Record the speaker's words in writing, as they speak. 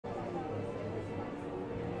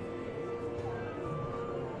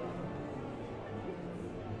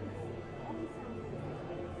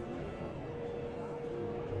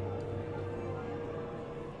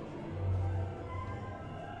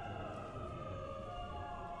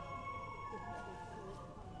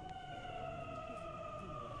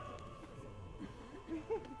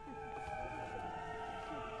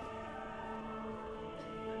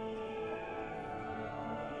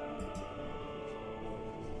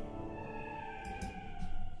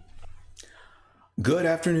Good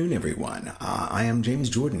afternoon, everyone. I am James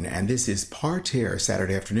Jorden, and this is Parterre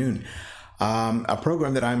Saturday Afternoon, a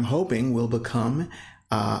program that I'm hoping will become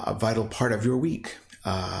a vital part of your week.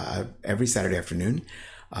 Every Saturday afternoon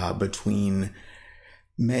between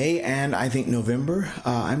May and I think November,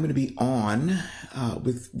 I'm going to be on,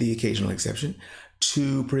 with the occasional exception,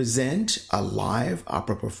 to present a live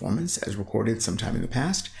opera performance as recorded sometime in the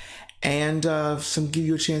past, and give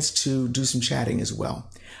you a chance to do some chatting as well.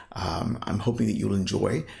 I'm hoping that you'll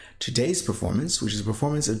enjoy today's performance, which is a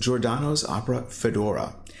performance of Giordano's opera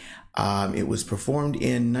Fedora. It was performed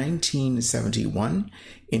in 1971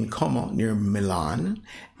 in Como near Milan,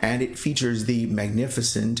 and it features the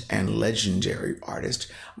magnificent and legendary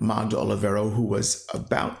artist Magda Olivero, who was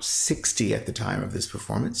about 60 at the time of this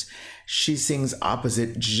performance. She sings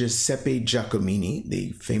opposite Giuseppe Giacomini,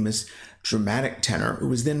 the famous dramatic tenor, who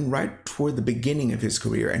was then right toward the beginning of his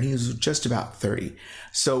career, and he was just about 30.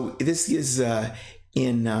 So this is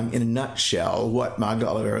in a nutshell what Magda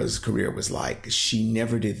Olivero's career was like. She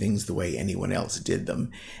never did things the way anyone else did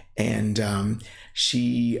them, and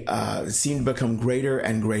she seemed to become greater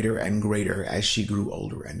and greater and greater as she grew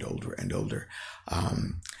older and older and older.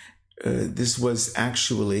 This was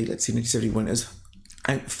actually, 1971 is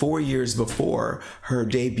 4 years before her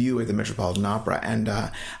debut at the Metropolitan Opera. And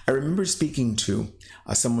I remember speaking to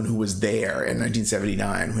someone who was there in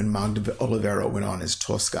 1979 when Magda Olivero went on as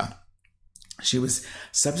Tosca. She was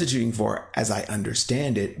substituting for, as I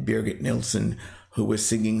understand it, Birgit Nilsson, who was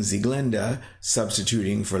singing Sieglinde,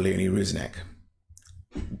 substituting for Leonie Rusnak.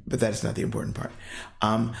 But that's not the important part.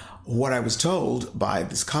 What I was told by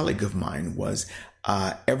this colleague of mine was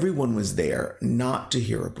everyone was there not to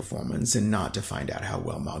hear a performance and not to find out how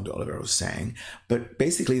well Magda Olivero sang, but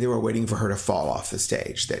basically they were waiting for her to fall off the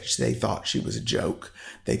stage. That they thought she was a joke.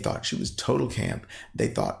 They thought she was total camp. They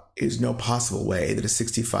thought there's no possible way that a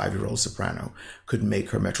 65-year-old soprano could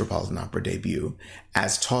make her Metropolitan Opera debut,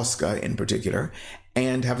 as Tosca in particular,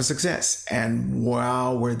 and have a success. And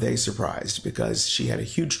wow, were they surprised, because she had a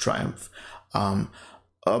huge triumph.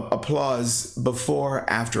 Applause before,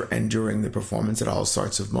 after, and during the performance at all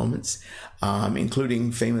sorts of moments,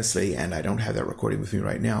 including famously, and I don't have that recording with me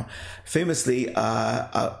right now, famously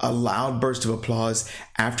a loud burst of applause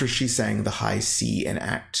after she sang the high C in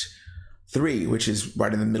Act 3, which is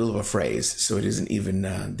right in the middle of a phrase, so it isn't even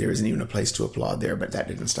there isn't even a place to applaud there, but that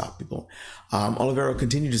didn't stop people. Olivero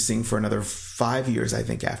continued to sing for another 5 years, I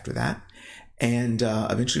think, after that, and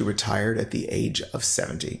eventually retired at the age of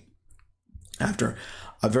 70. After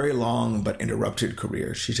a very long but interrupted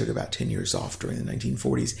career, she took about 10 years off during the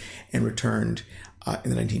 1940s and returned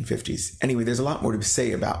in the 1950s. Anyway, there's a lot more to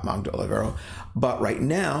say about Magda Olivero, but right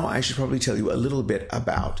now I should probably tell you a little bit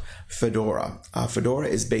about Fedora. Fedora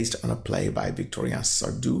is based on a play by Victorien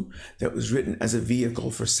Sardou that was written as a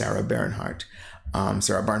vehicle for Sarah Bernhardt.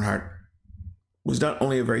 Sarah Bernhardt was not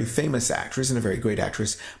only a very famous actress and a very great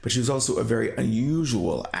actress, but she was also a very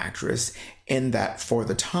unusual actress in that for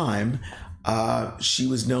the time, she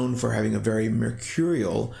was known for having a very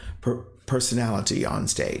mercurial personality on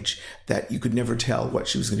stage, that you could never tell what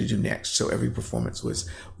she was going to do next. So every performance was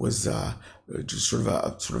just sort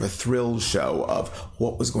of a thrill show of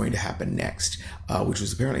what was going to happen next, which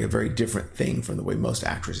was apparently a very different thing from the way most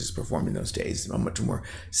actresses performed in those days, a much more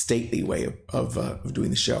stately way of doing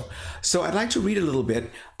the show. So I'd like to read a little bit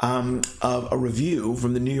of a review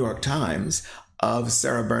from the New York Times of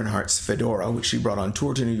Sarah Bernhardt's Fedora, which she brought on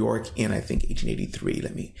tour to New York in, I think, 1883.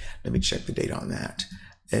 Let me check the date on that.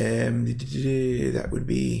 That would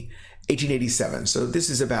be 1887. So this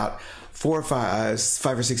is about 5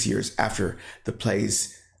 or 6 years after the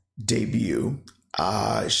play's debut.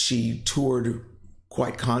 She toured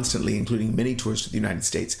quite constantly, including many tours to the United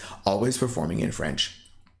States, always performing in French,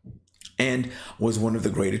 and was one of the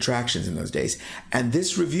great attractions in those days. And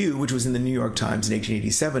this review, which was in the New York Times in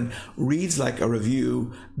 1887, reads like a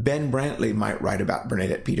review Ben Brantley might write about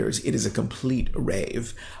Bernadette Peters. It is a complete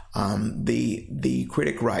rave. The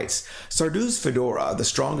critic writes, Sardou's Fedora, the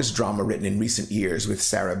strongest drama written in recent years, with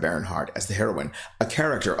Sarah Bernhardt as the heroine, a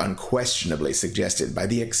character unquestionably suggested by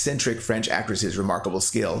the eccentric French actress's remarkable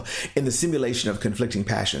skill in the simulation of conflicting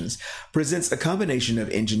passions, presents a combination of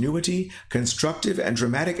ingenuity, constructive and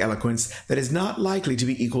dramatic eloquence that is not likely to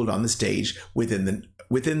be equaled on the stage within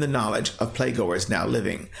the knowledge of playgoers now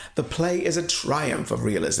living. The play is a triumph of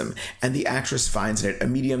realism, and the actress finds in it a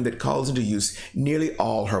medium that calls into use nearly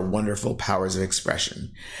all her wonderful powers of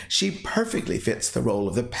expression. She perfectly fits the role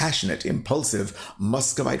of the passionate, impulsive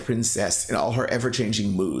Muscovite princess in all her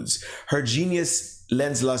ever-changing moods. Her genius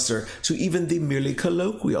lends luster to even the merely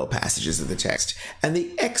colloquial passages of the text, and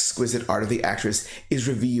the exquisite art of the actress is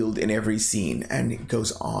revealed in every scene. And it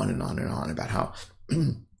goes on and on and on about how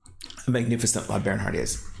magnificent La Bernhardt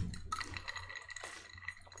is.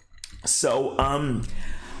 So,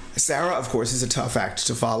 Sarah, of course, is a tough act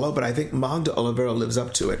to follow, but I think Magda Olivero lives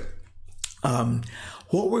up to it.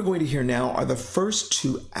 What we're going to hear now are the first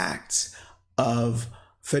two acts of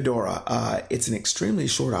Fedora. It's an extremely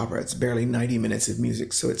short opera. It's barely 90 minutes of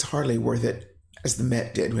music, so it's hardly worth it, as the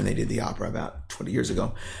Met did when they did the opera about 20 years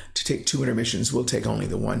ago, to take two intermissions. We'll take only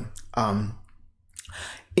the one.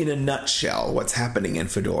 In a nutshell, what's happening in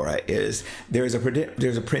Fedora is there's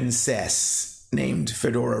a princess named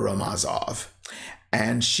Fedora Romazov,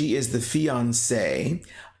 and she is the fiancée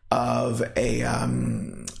of a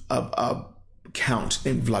count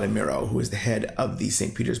named Vladimiro, who is the head of the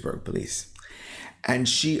St. Petersburg police. And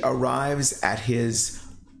she arrives at his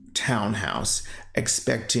townhouse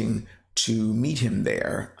expecting to meet him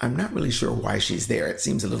there. I'm not really sure why she's there. It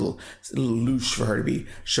seems a little louche for her to be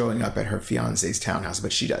showing up at her fiance's townhouse,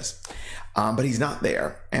 but she does. But he's not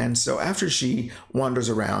there. And so after she wanders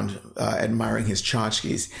around admiring his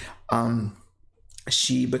tchotchkes,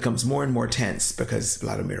 she becomes more and more tense because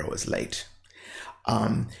Vladimiro is late.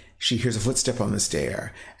 She hears a footstep on the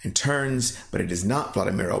stair and turns, but it is not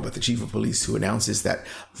Vladimiro, but the chief of police, who announces that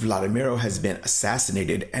Vladimiro has been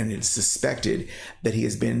assassinated, and it is suspected that he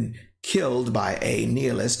has been killed by a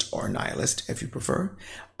nihilist, or nihilist if you prefer,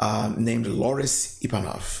 named Loris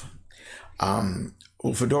Ipanov.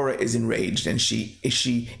 Well, Fedora is enraged, and she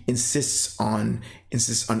insists on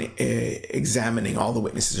examining all the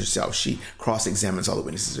witnesses herself. She cross-examines all the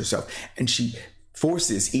witnesses herself, and she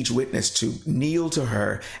forces each witness to kneel to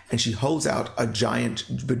her, and she holds out a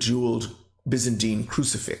giant bejeweled Byzantine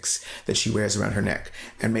crucifix that she wears around her neck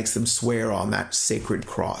and makes them swear on that sacred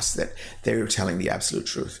cross that they are telling the absolute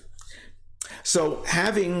truth. So,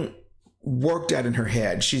 having worked out in her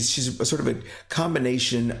head, she's a sort of a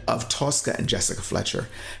combination of Tosca and Jessica Fletcher.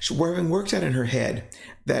 Having worked out in her head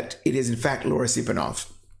that it is in fact Loris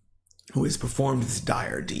Ipanov who has performed this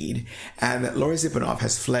dire deed, and that Loris Ipanov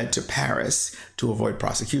has fled to Paris to avoid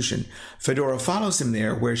prosecution, Fedora follows him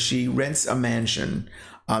there, where she rents a mansion.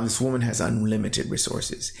 This woman has unlimited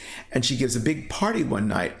resources, and she gives a big party one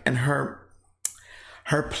night, and her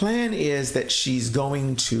plan is that she's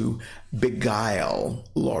going to beguile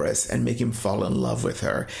Loris and make him fall in love with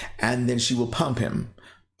her, and then she will pump him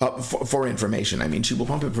for information. I mean, she will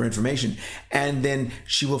pump him for information, and then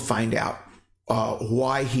she will find out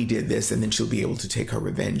why he did this, and then she'll be able to take her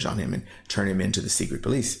revenge on him and turn him into the secret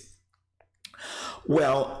police.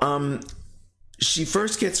 Well, she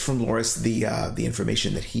first gets from Loris the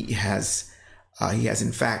information that he has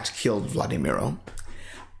in fact killed Vladimiro,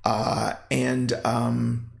 and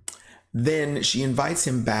then she invites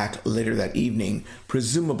him back later that evening,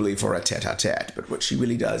 presumably for a tete-a-tete. But what she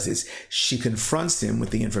really does is she confronts him with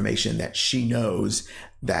the information that she knows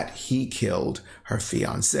that he killed her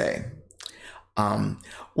fiancé.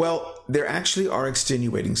 Well, there actually are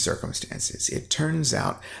extenuating circumstances. It turns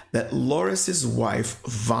out that Loris's wife,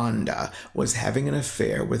 Vanda, was having an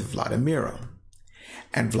affair with Vladimiro.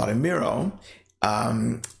 And Vladimiro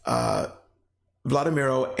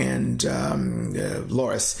and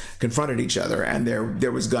Loris confronted each other, and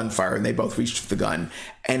there was gunfire, and they both reached for the gun.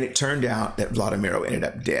 And it turned out that Vladimiro ended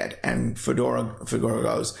up dead. And Fedora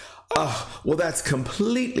goes, "Oh, well, that's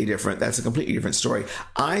completely different. That's a completely different story.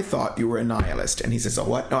 I thought you were a nihilist." And he says, "Oh,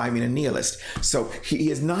 what? No, I mean a nihilist." So he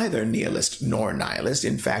is neither nihilist nor nihilist.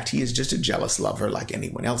 In fact, he is just a jealous lover like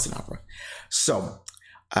anyone else in opera. So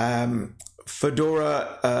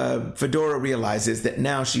Fedora realizes that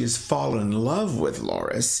now she has fallen in love with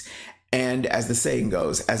Loris. And as the saying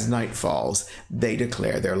goes, as night falls, they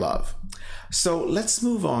declare their love. So let's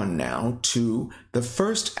move on now to the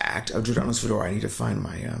first act of Giordano's Fedora. I need to find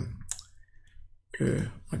my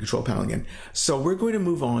control panel again. So we're going to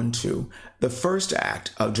move on to the first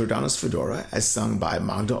act of Giordano's Fedora, as sung by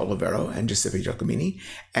Magda Olivero and Giuseppe Giacomini.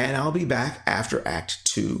 And I'll be back after Act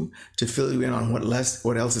 2 to fill you in on what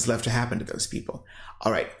else is left to happen to those people.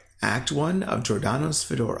 All right, Act 1 of Giordano's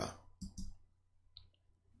Fedora.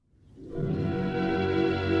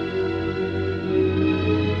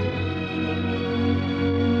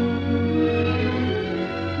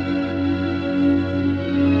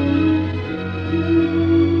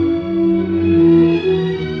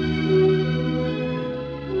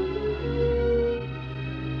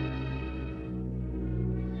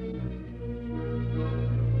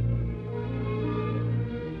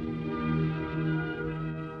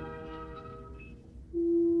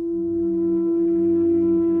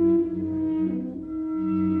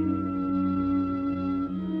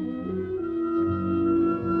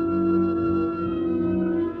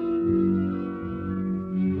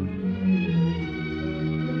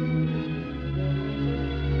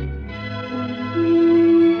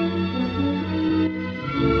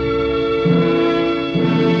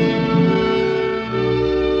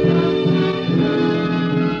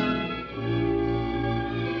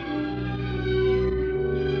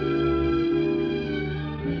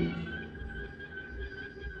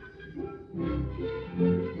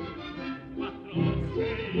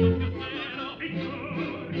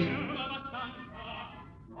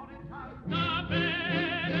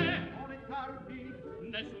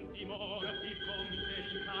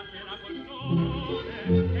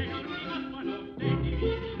 che non rimasto a notte di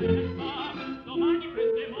libertà, domani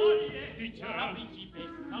prende moglie, la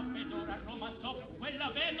principessa Fedora romanzò, quella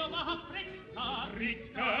vedova affretta,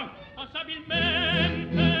 ricca,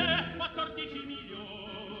 passabilmente 14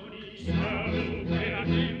 milioni, salute a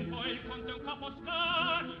tempo il conte un capo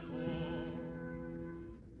scarico.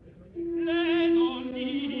 Le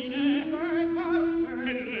donnine e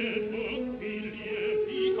le bottiglie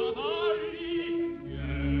di cavalli e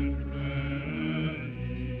rei.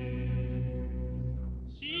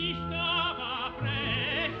 Si stava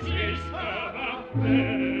freschi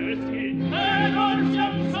e non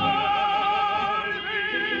siam salvi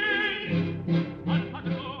al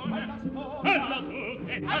padrone, alla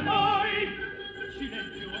dote, a noi.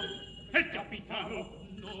 Silenzio, e capitano,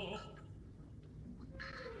 no.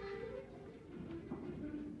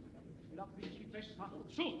 La principessa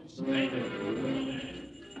su sveglia.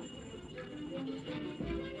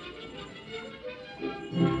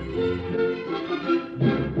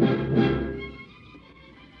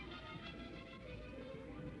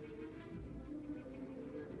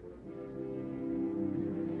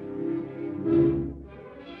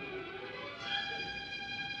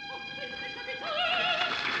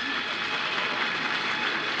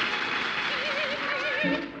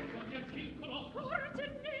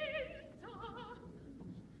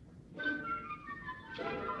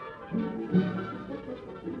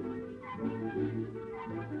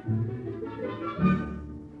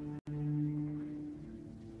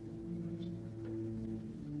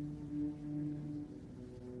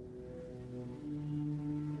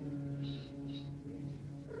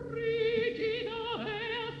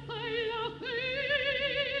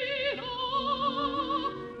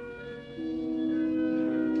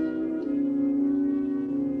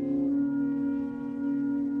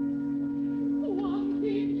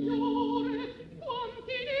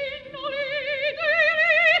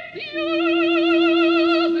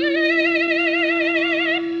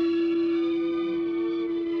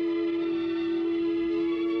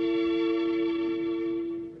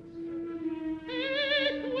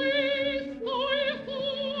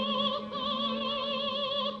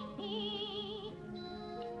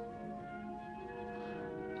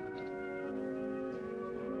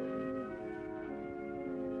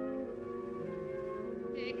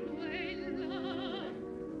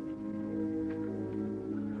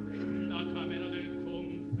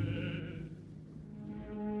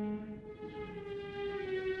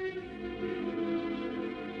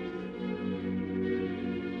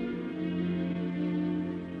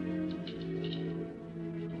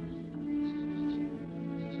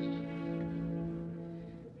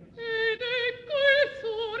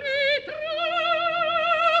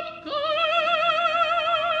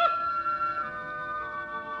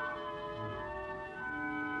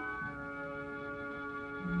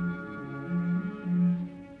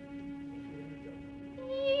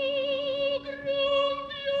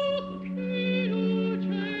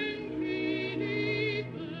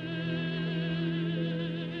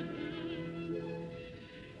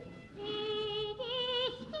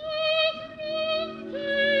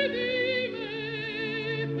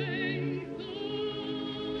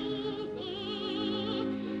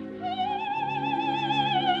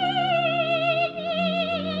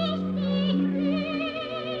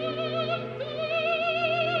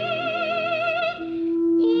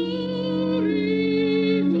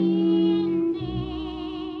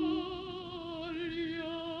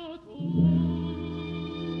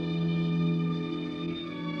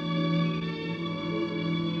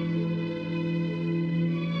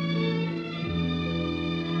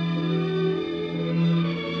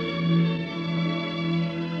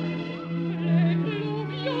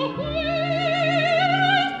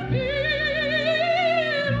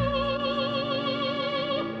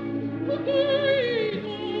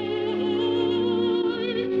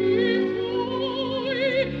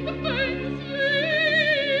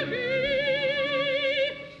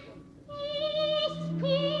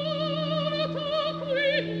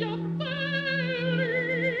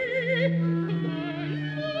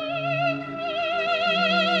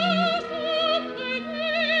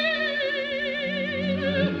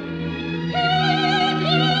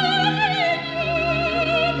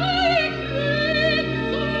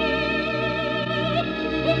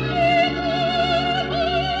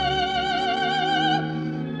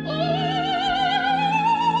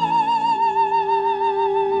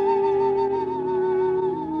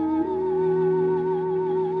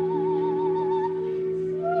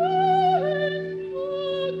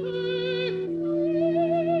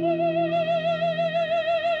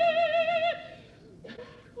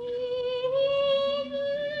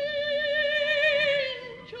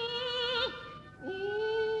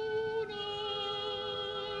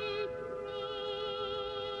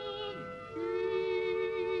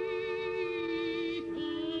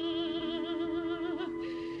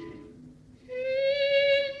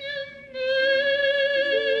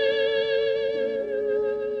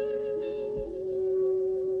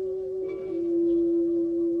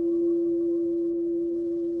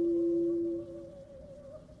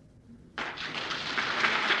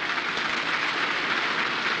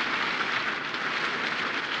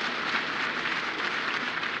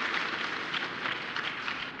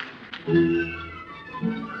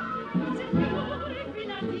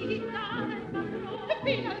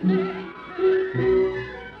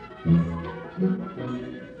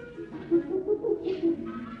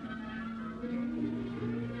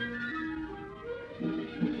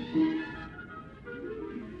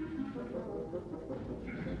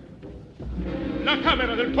 La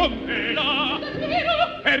camera del conte! Là!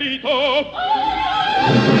 Davvero? Ferito!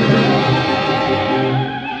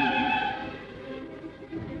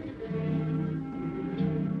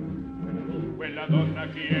 Quella donna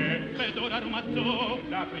chi è? Fedora Romazzo!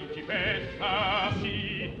 La principessa!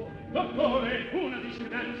 Sì! Dottore, una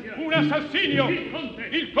disgraziazione! Un assassinio! Il conte!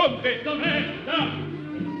 Il conte! Dov'è? Là!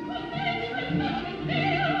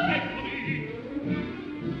 Eccomi!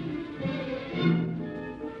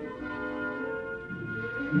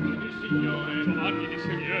 Il signore Giovanni di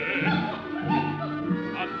Sevier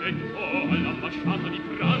ha detto all'ambasciata di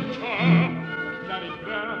Francia. La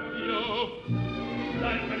ringrazio.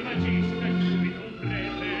 Dai per Magista e subito un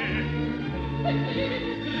prete.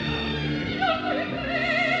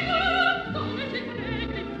 Grave. Come ci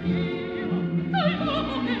crede Dio?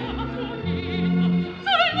 Salvo che ha fornito.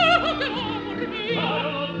 Salvo che ha fornito.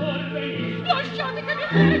 Sarò polverito. Lasciate che mi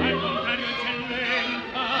prego. Al contrario,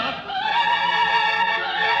 eccellenza.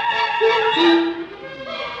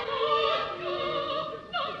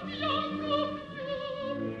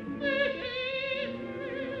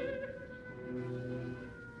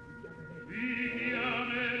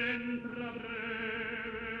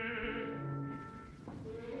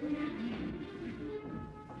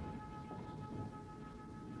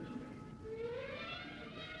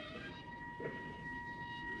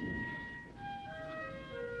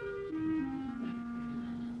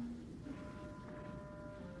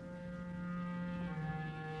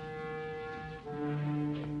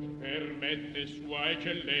 Permette sua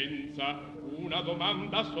eccellenza una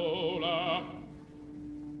domanda sola.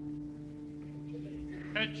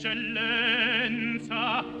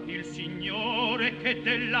 Eccellenza, il signore che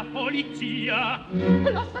della polizia.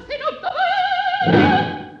 L'assassino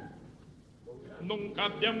dov'è? Non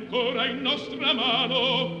cadde ancora in nostra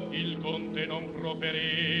mano, il conte non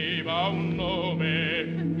proferiva un nome.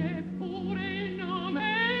 Neppure il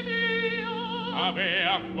nome mio.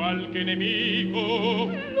 Avea qualche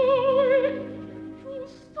nemico. Lui,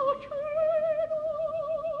 giusto cielo.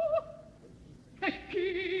 E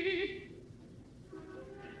chi?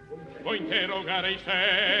 Vuoi interrogare i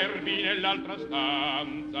servi nell'altra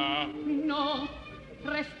stanza? No,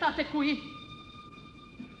 restate qui.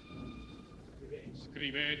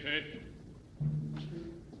 Scrivete.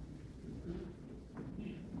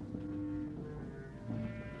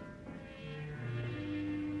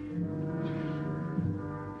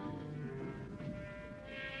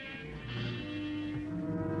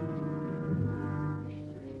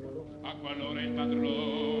 A qualora il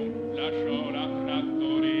padron lasciò la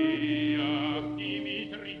trattoria,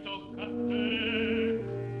 Dimitri tocca a te.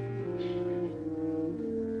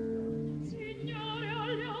 Signore, ho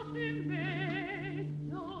gli occhi in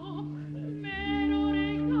mezzo, m'ero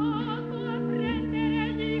recato a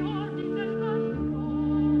prendere gli ordini del padrone.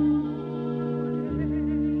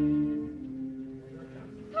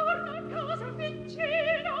 Torno a casa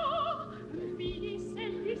vicino, mi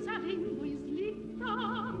disse di salendo in slitta,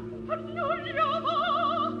 non gli va.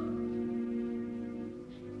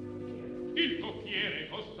 Il cocchiere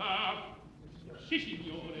costa. Sì,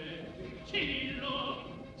 signore. Cirillo.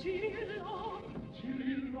 Cirillo.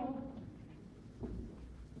 Cirillo.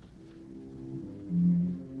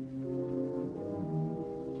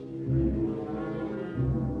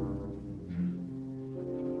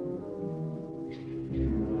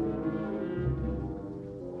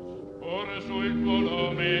 Ora su il tuo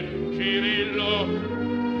nome, Cirillo.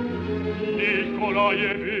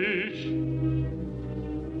 Nikolaevich.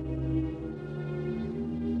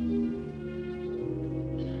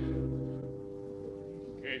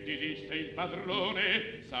 Che ti disse il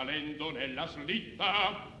padrone salendo nella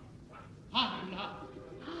slitta? Parla!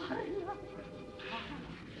 Parla!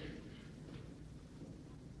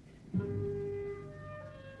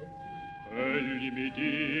 Egli mi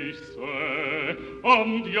disse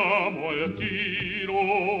andiamo al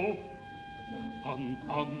tiro.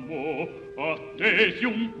 Andammo, attesi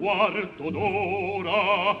un quarto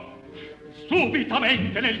d'ora.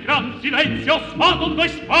 Subitamente nel gran silenzio sfaton due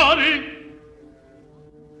spari.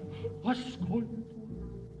 Ascolto.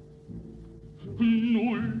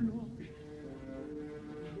 Nulla.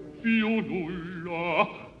 Più nulla,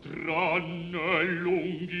 tranne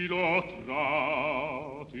lunghi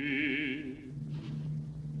latrati.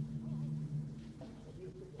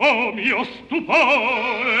 Oh mio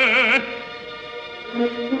stupore!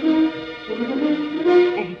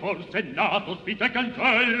 Un forsennato spinto al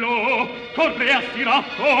cancello, corre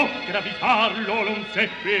assirato, gravitarlo non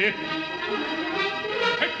seppi.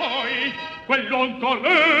 E poi quell'uom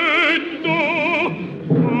correndo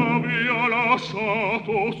aveva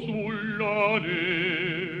lasciato sulla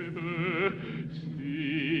neve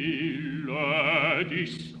silenzio. di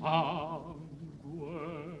sangue.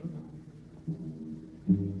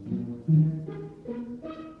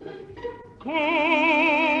 Come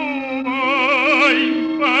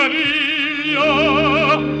in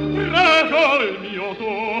famiglia prego il mio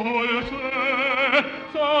dolce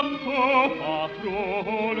santo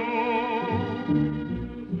patrono.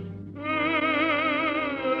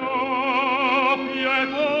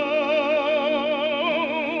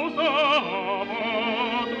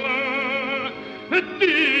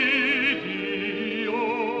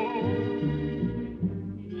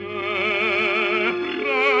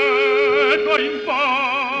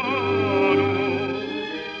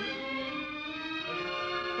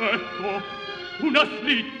 Una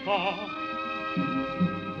slitta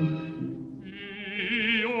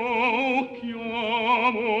io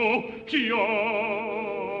chiamo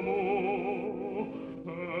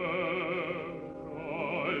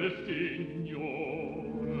al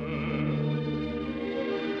Signore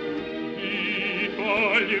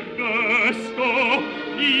dico il resto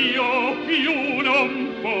io più non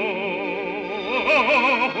posso.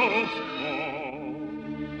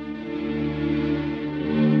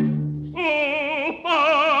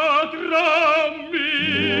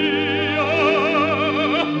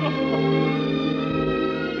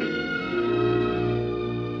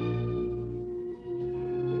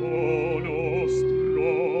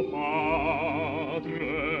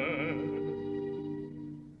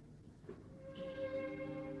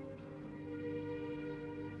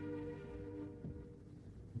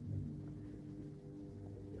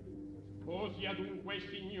 Così adunque,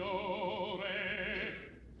 Signore,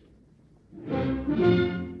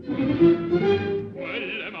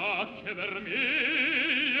 quelle macchie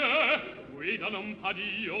vermiglie guidano un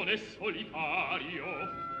padiglione solitario.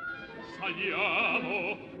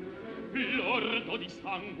 Saliamo, l'ordo di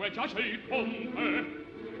sangue giace il conte.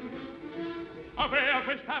 Avea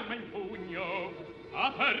quel fermo in pugno,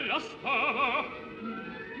 a terra stava.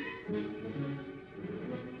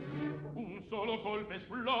 Solo colpe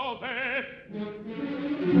esplode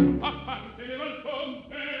apparteneva al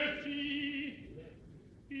conte, sì,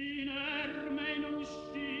 inerme non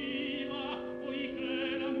usciva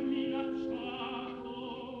poiché era minacciato.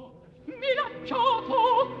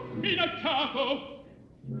 Minacciato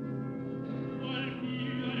qual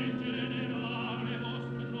fiere generale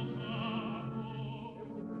vostro capo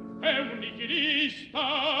è un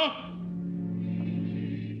nichilista.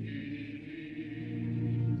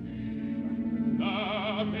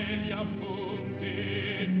 Dateli appunti.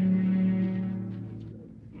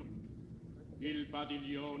 Il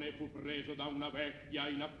padiglione fu preso da una vecchia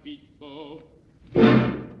in affitto. Silenzio!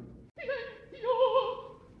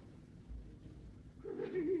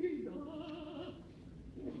 Grida!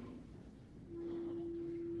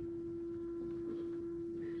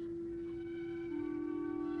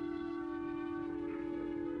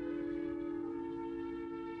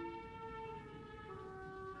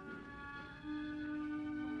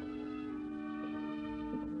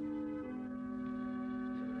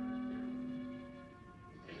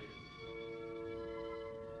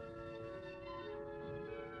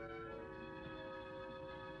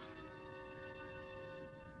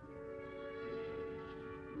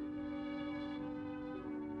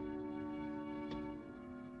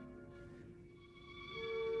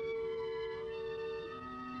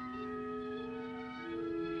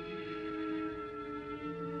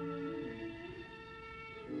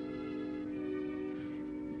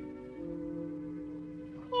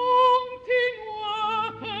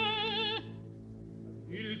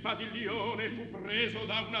 Padiglione fu preso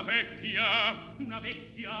da una vecchia. Una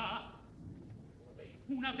vecchia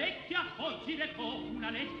oggi recò una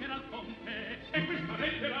lettera al conte. E questa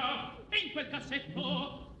lettera è in quel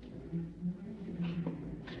cassetto.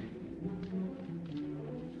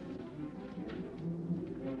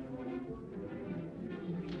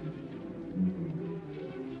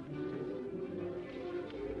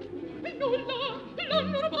 E nulla,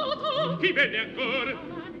 l'hanno rubata. Chi vede ancora?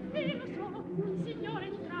 Un signore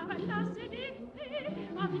entrava e la sedette,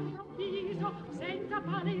 ma d'improvviso, senza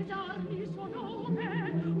palesarmi il suo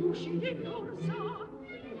nome, uscì di corsa.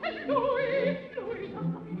 E lui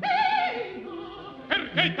non sapeva.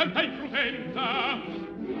 Perché tanta imprudenza?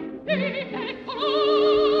 Dite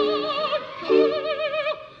conosco,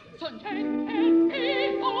 son gente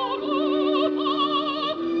involuta,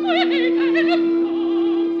 dite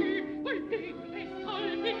così, quel piccoli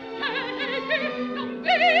soldi che non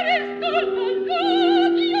verisco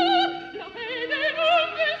l'alludio, la fede non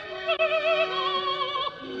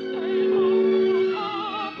distruggo, del nostro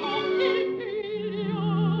capo il figlio,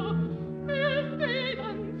 il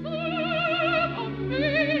fidanzato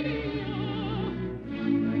mio.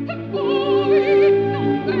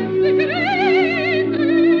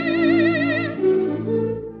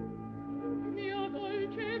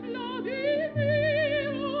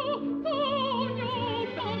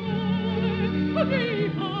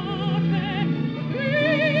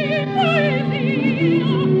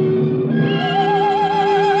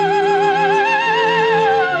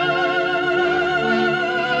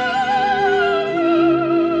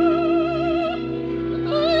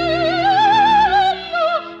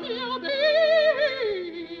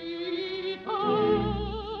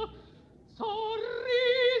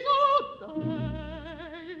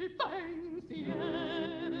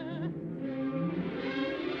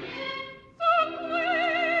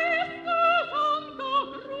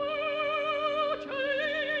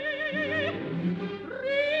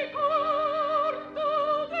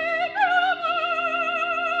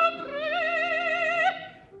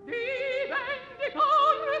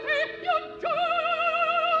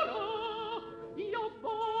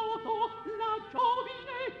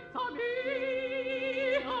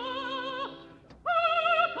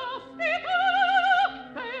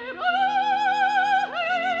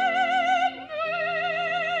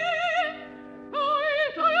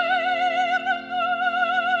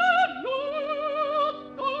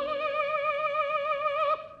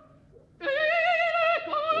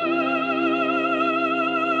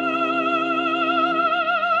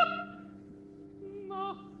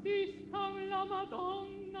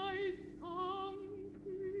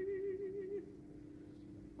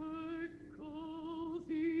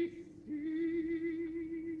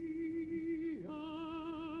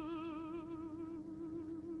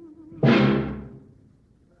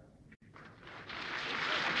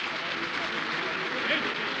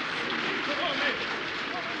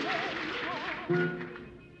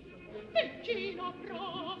 vicino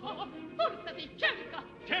provo, forza ti cerca.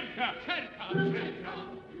 Cerca, cerca, cerca.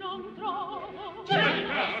 Non trovo.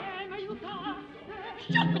 Cerca. Se mi aiutaste.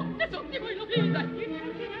 Sciocco, ne so di voi lo vita.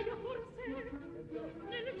 Io forse,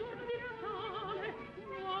 nel giorno di Natale,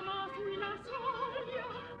 uomo sulla soglia,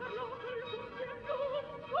 parlò col cuore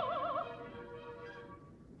lungo.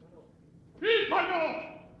 Il panno!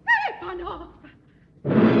 Il panno!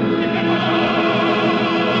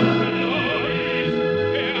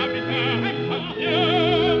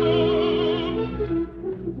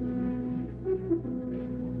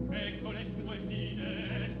 Ecco le sue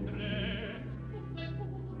finestre.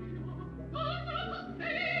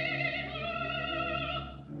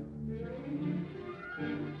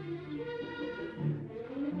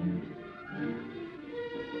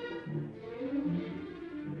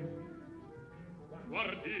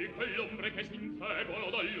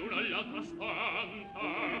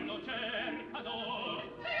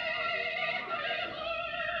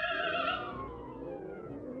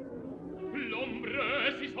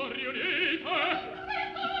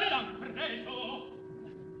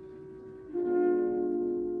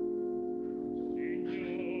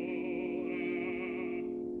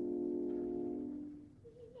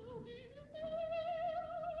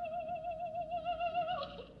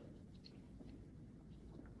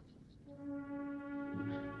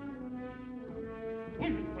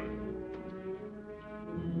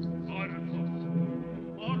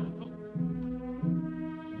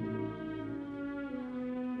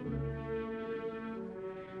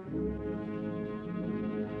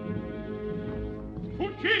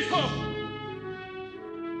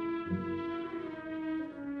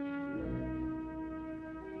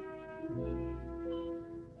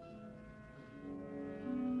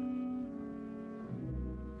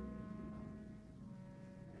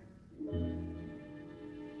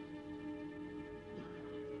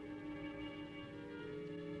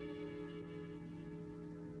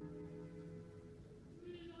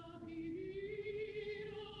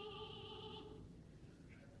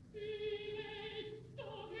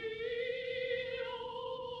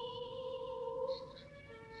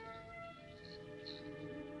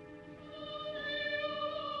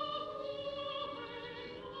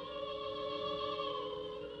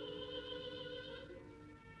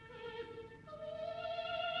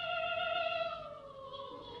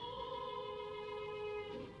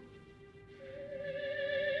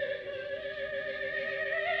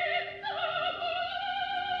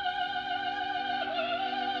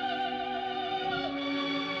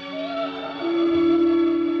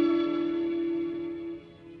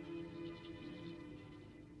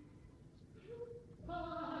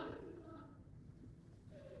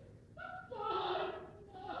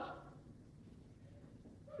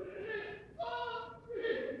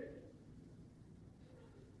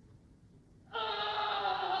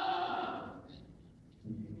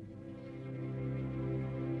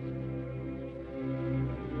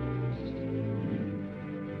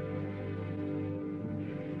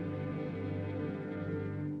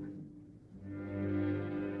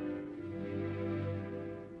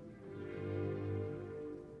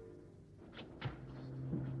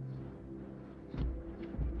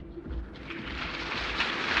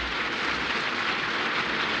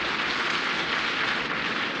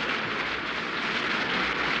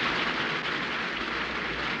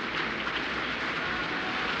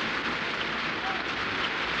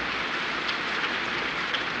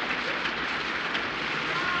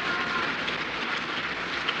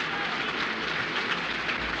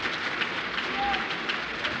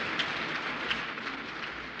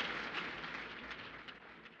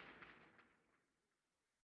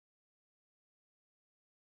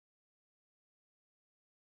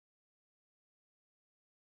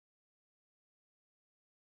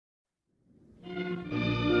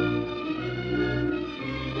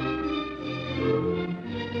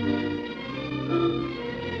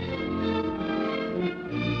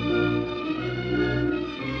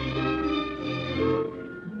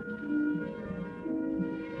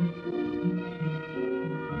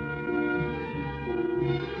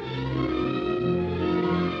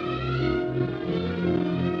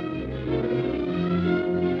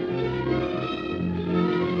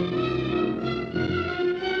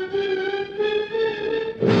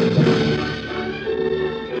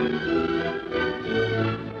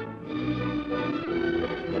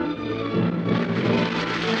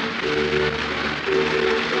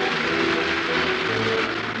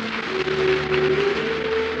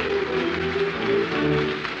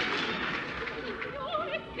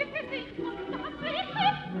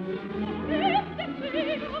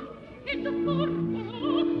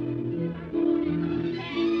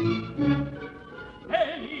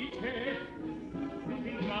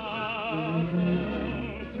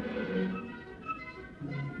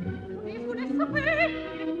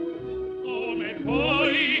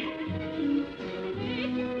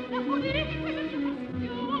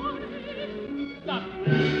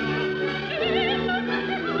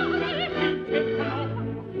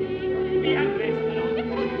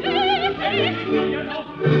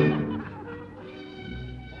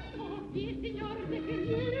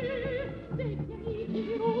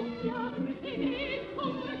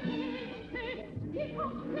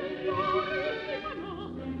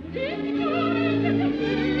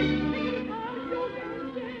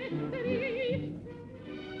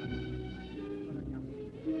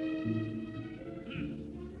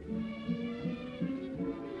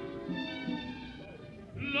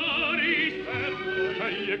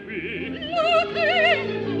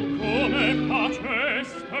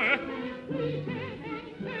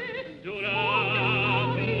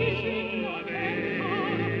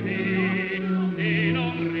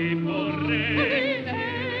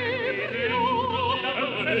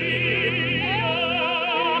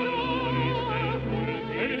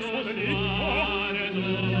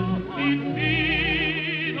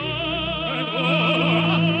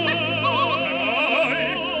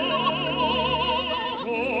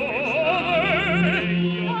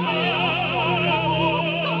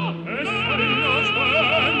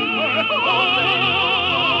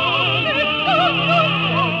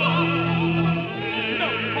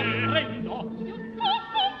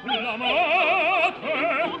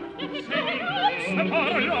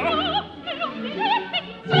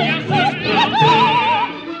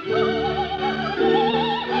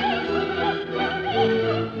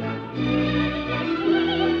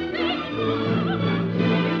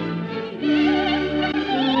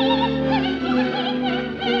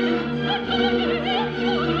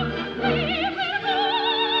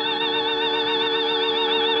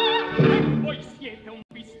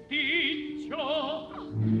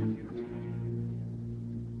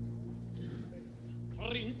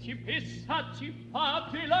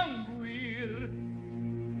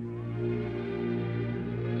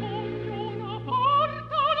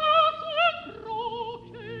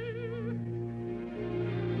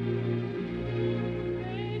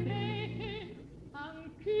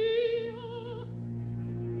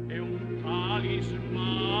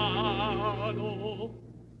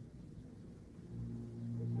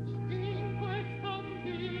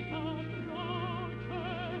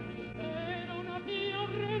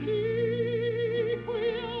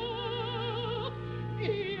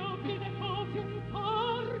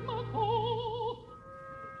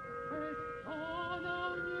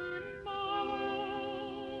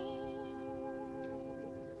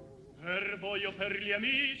 Per gli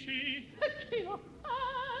amici. Chi lo fa?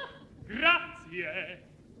 Grazie.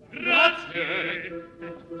 Grazie.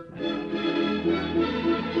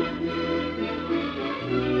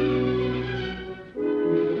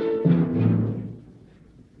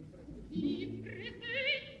 Il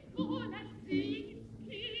prefetto la Zicchi,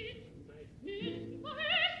 il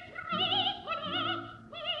maestro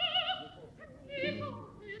Polacco, che cosa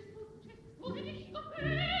è successo di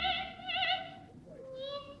scoprire?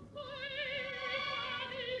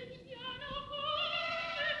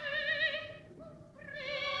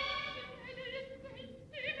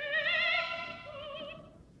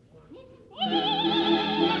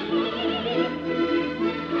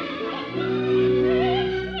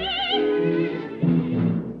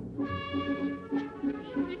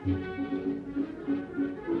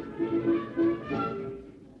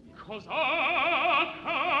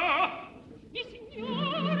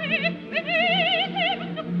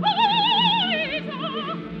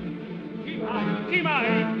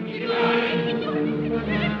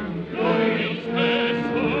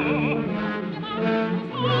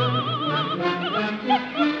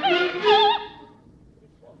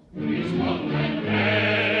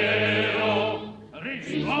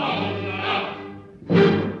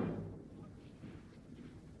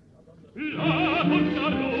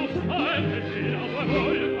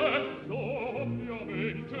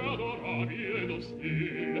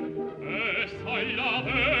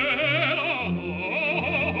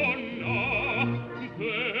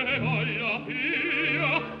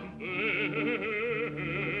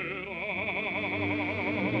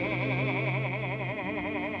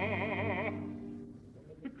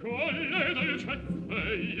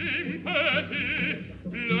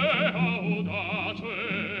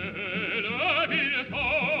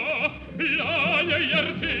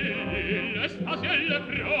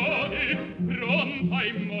 Pronta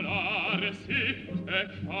a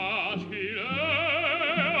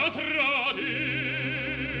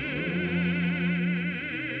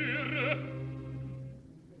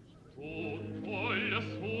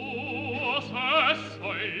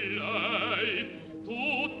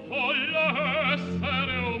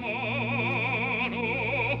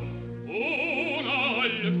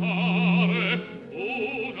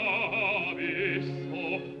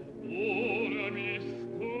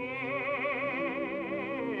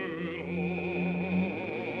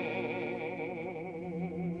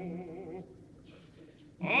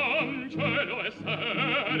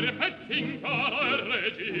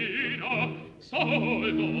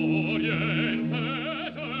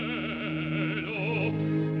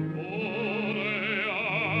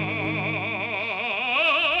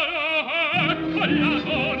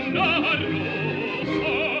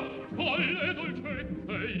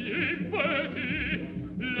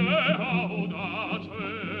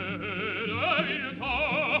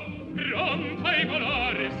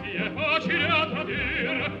volar si è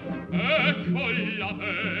la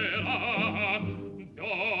vera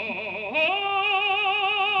donna,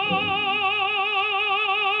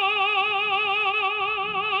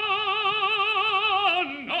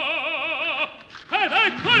 ed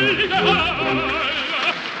ecco l'ideale.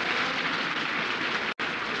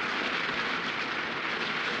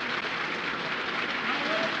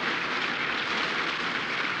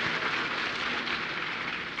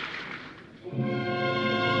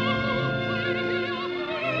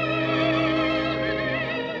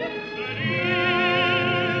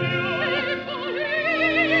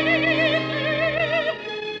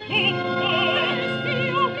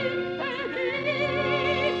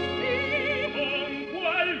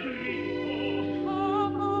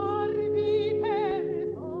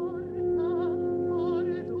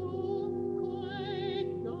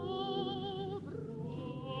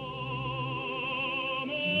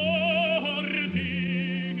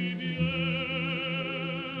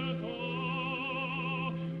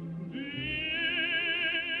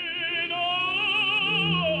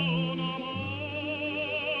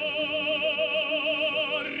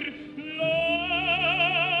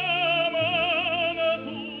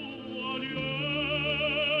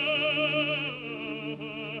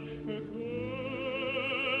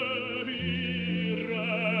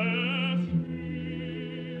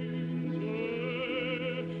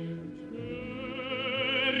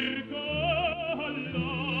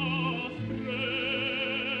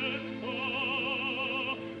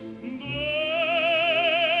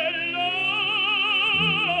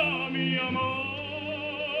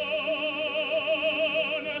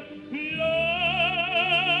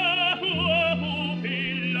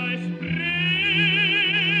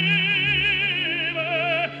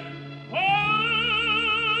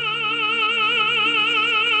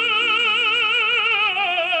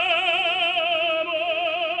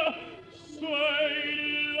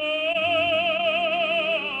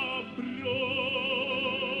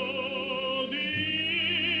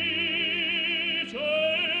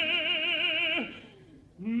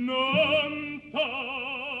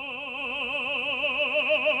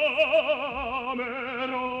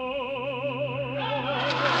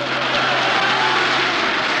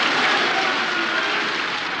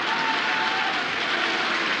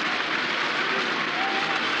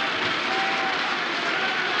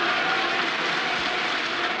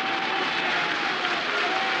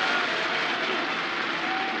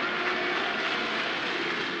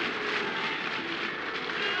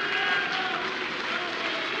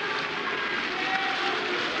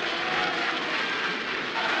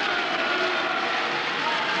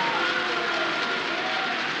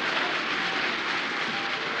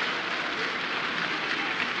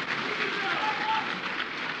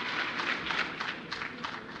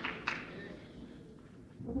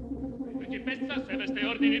 Se veste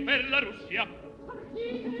ordini per la Russia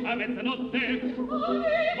a mezzanotte,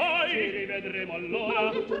 poi rivedremo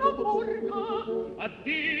allora.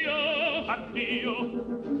 Addio, addio.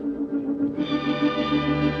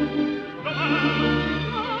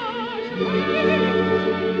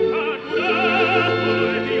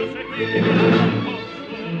 Accurato ed io seguiti non posso.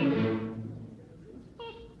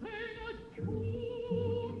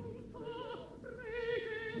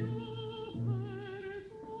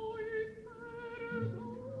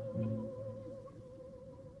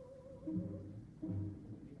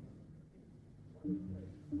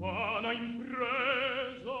 Buona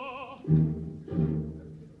impresa,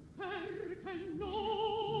 perché no?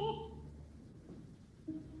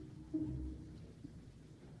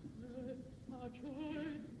 La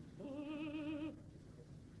gente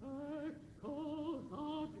è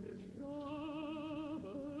cosa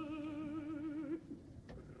grave.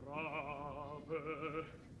 Grave.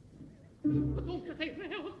 Dunque sei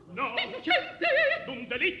reo? No, innocente! D'un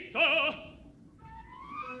delitto!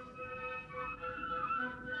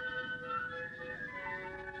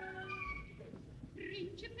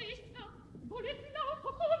 Principessa, volete la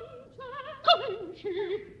comincia? Cominci!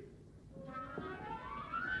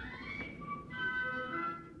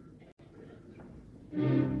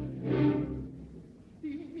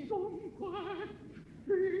 Dimmi dunque,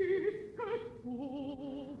 sì che tu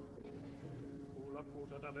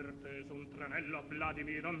l'accusa d'aver teso un tranello a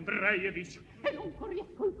Vladimir Andreevich e non può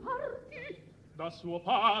riascoltarti da suo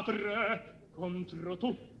padre contro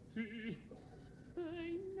tutti.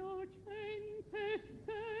 Sei innocente,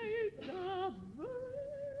 sei davvero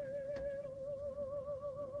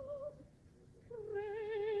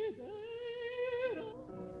crederò.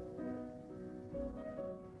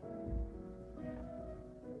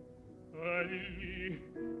 Egli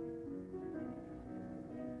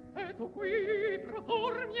e tu qui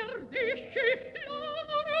propormi ardisci la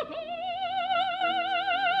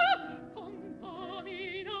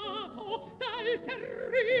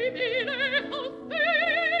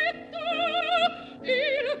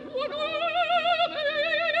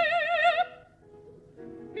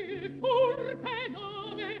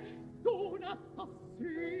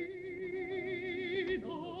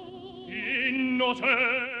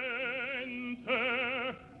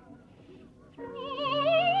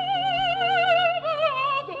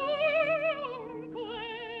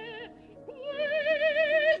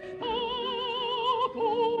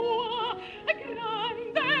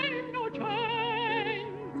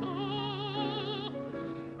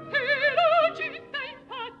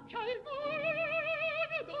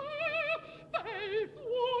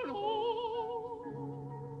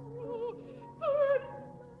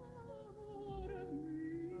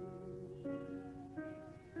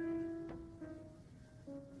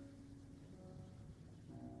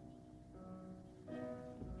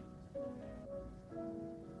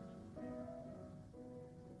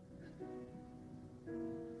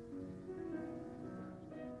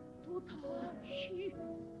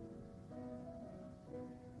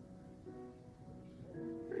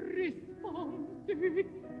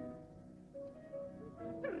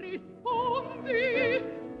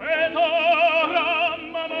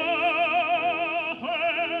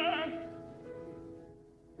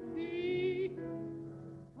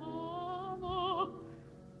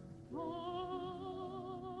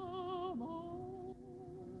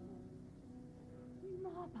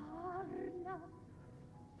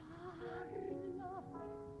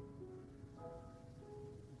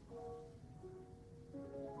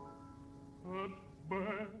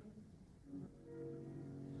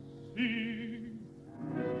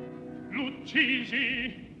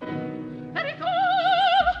L'uccisi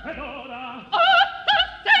Fedora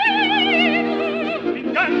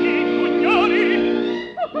inganni cognoli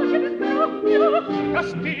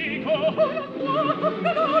castigo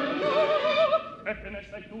e te ne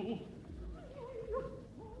sei tu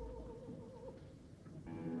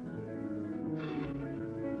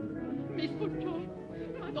mi sfuggiò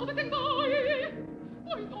ma dove te vai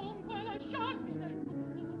vuoi dunque lasciarmi nel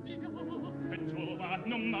dubbio e giova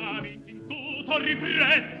non m'ami in tutto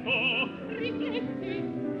ribrezzo rifletti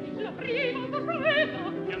la prima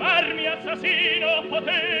sorpresa chiamarmi assassino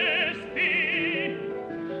potesti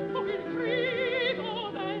o il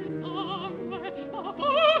grido del sangue a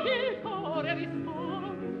cui il cuore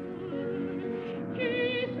risponde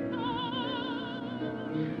chissà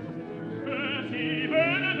che si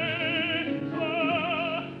benedetta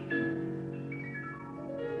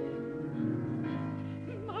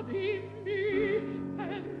ma dimmi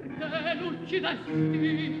perché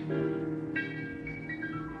l'uccidesti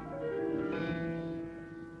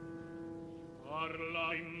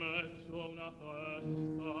parla in mezzo a una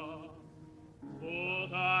festa o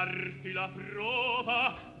darti la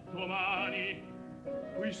prova domani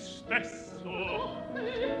qui stesso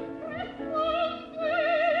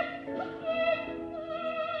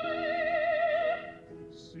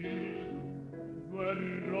sì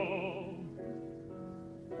verrò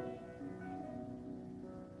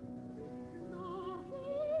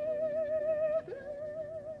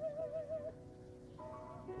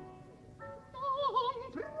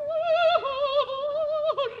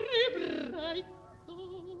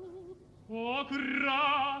oh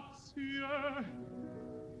grazie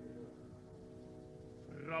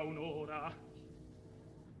fra un'ora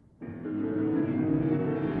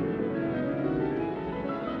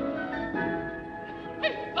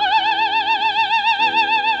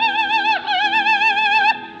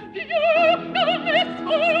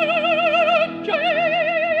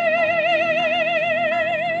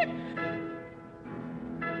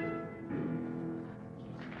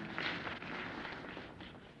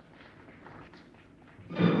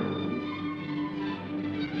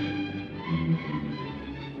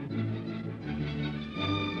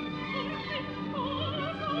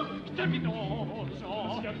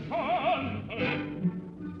strepitoso schiacciante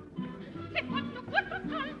e quando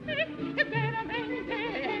salti è veramente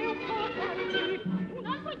un po' tardi un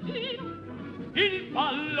altro giro il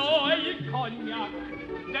ballo e il cognac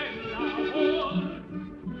dell'amor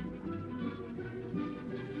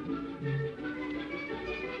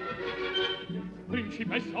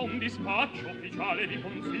principessa un dispaccio ufficiale vi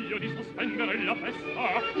consiglio di sospendere la festa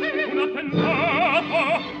un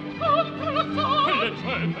attentato contro lo sol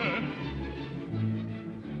leggete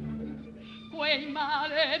quei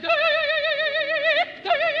maledetti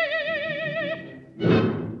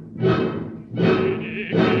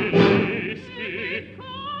rischi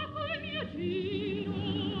capo il mio giro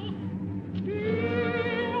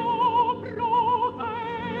io protetta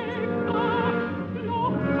lo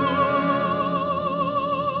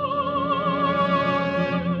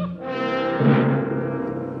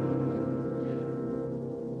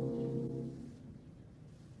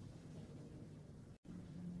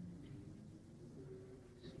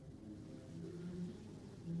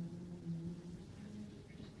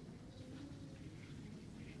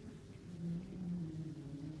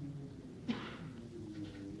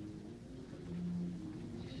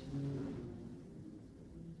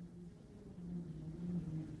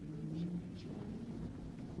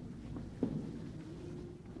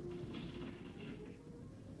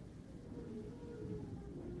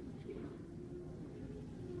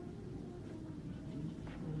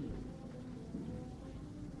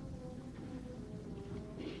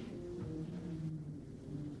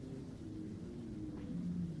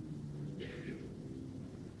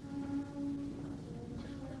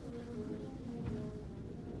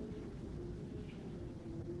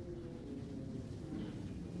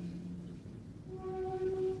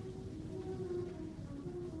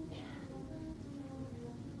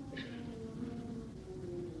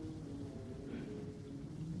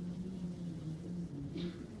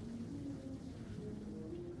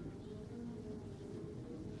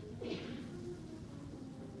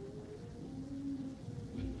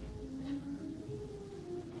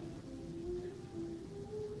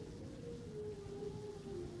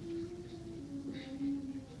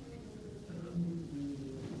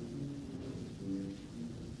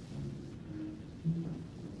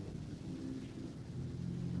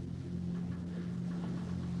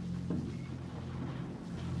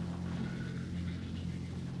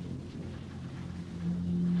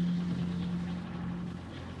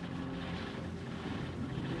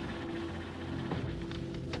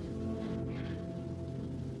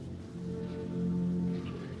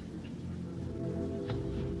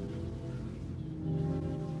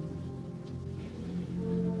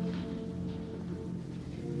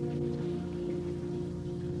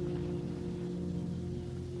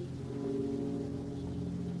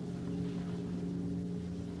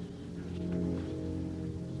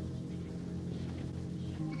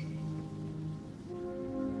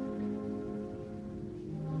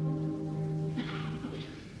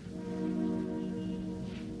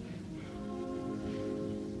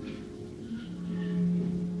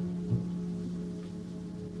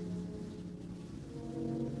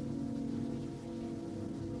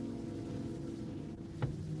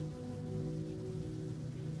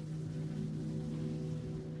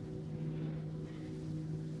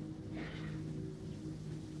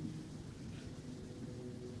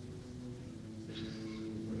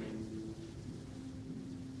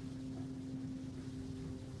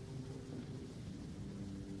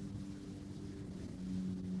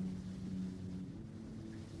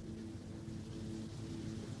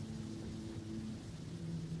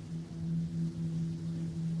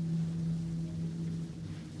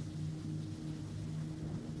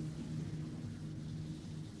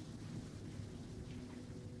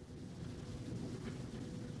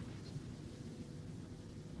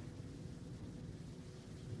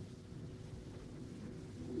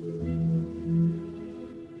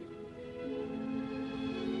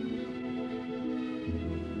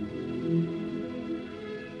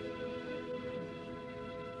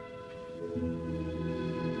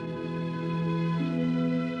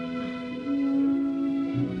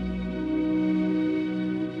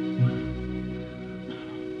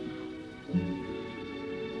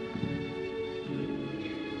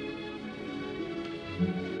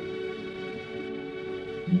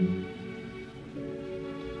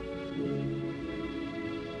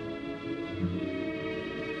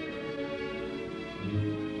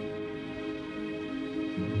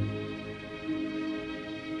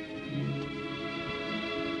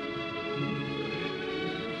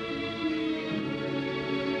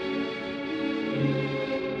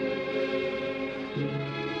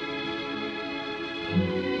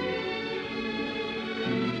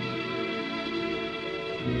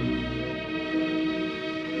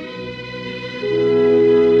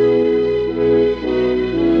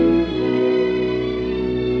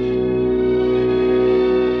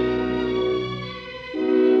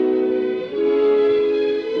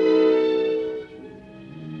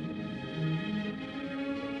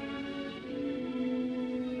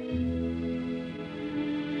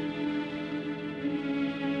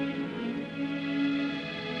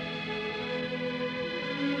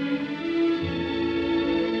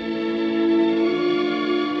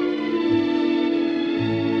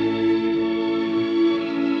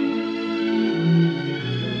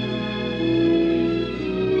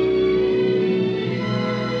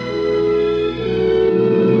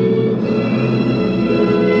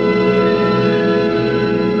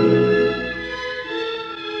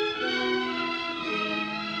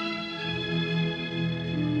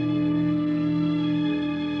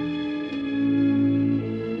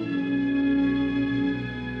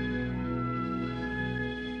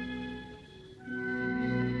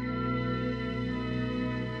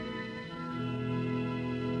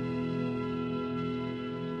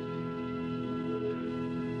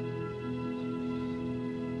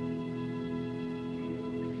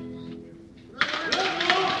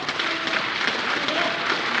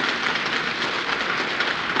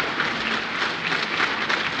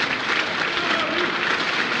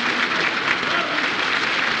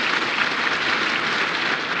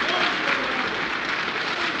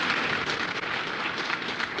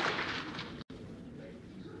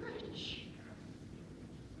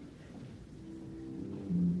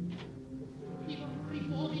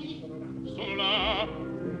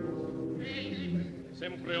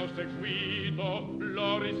mentre ho seguito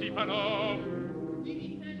loro si fanò.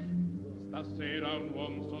 Stasera un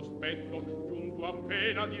uomo sospetto giunto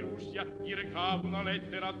appena di Russia gli recava una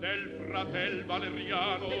lettera del fratel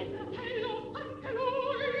Valeriano. Il fratello, anche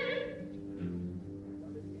lui!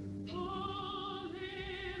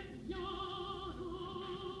 Valeriano!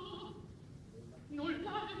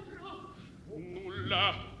 Null'altro!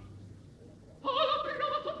 Nulla. Oh, la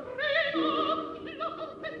prova suprema! La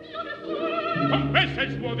confessione sua! Confessa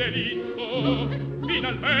il suo delitto,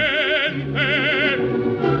 finalmente!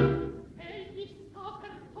 Egli sta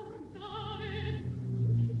per tornare.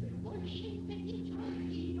 Voi scende il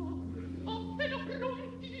giardino, appena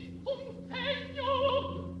pronti, un segno,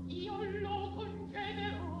 io lo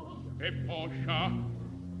concederò. E poscia?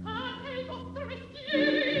 Fate il vostro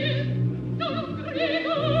mestiere, non un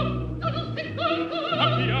grido, non un secondo.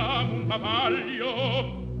 Abbiamo un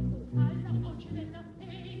bavaglio. Alla voce della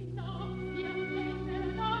festa, di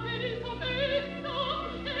attendere la verità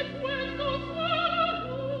e quello sarà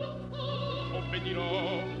giusto.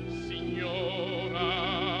 Obbedirò, signora,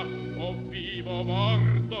 o vivo o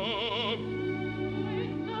morto.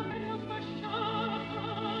 Questa è la sbasciata,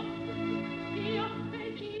 si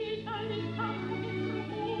appetita il sangue di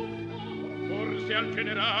profondo. Forse al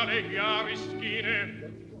generale Chiarischine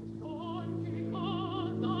Ogni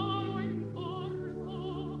cosa lo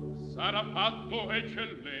informo. sarà fatto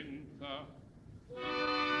eccellenza.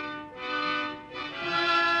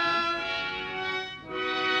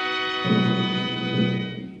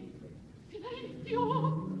 Silenzio!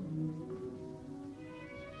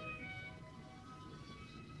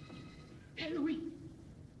 È lui!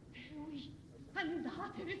 È lui!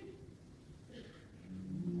 Andate!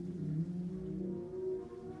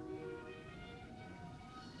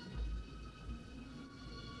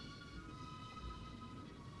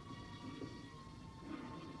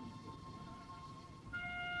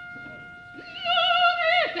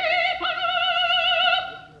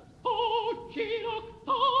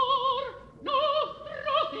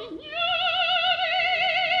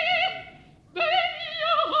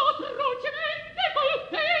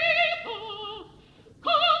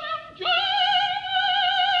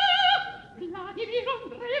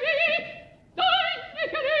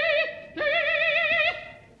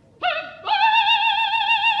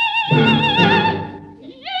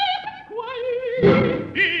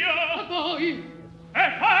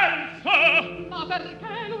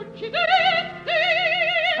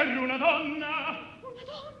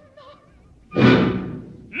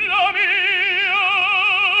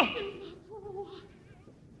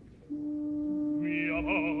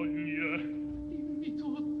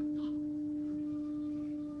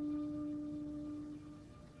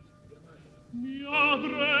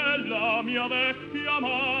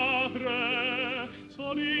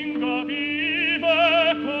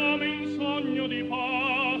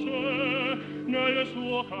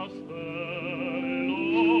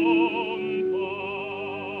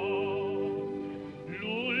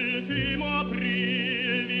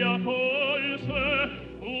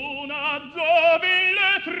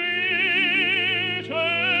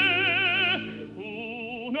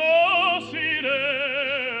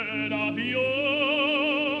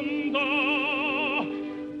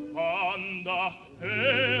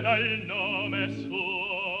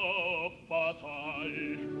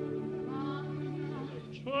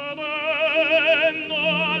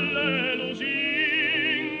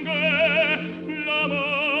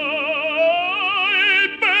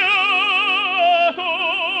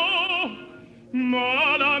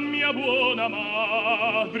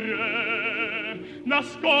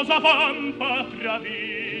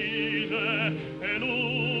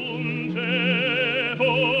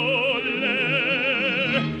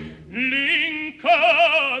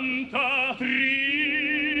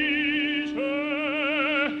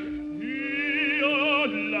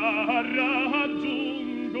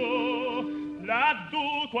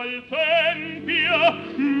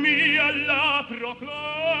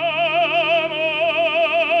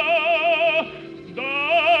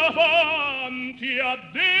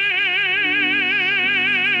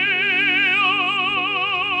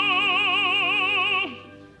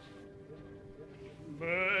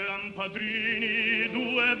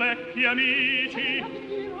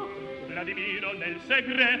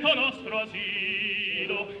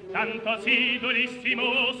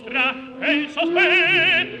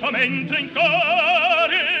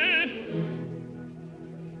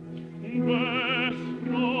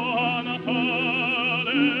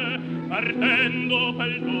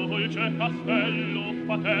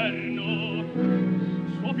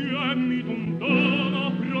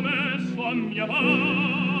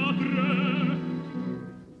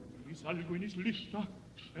 salgo in islista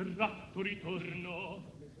e ratto ritorno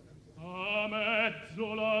a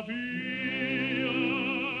mezzo la via.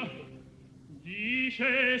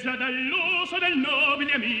 Discesa dall'uso del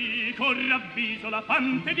nobile amico, ravviso la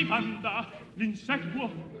fante di Panda,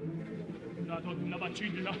 l'inseguo. La donna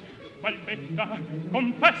vacilla, balbetta,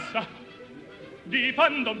 confessa, di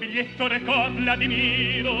Panda un biglietto recorda di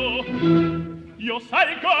nido. Io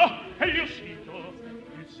salgo e gli uscito,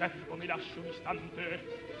 il servo mi lascia un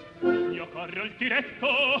istante. Io corro il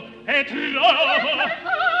diretto e trovo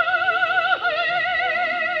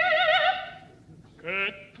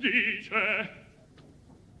che dice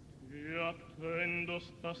ti attendo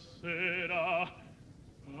stasera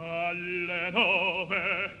alle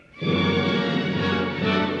 9.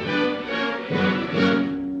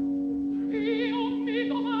 Io mi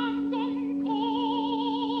domando ancora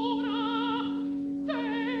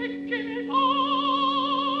te che ne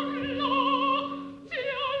parlo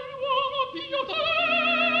sia l'uomo più torpe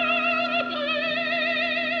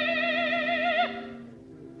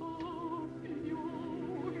o più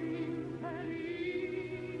infelice.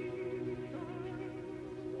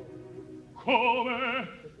 Come?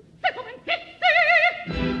 E come che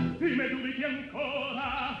Di me dubiti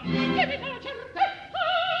ancora? che mi dà la certezza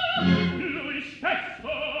Lui stesso?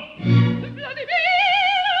 la divina.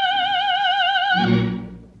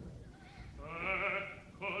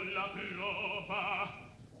 Ecco la prova.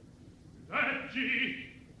 Leggi.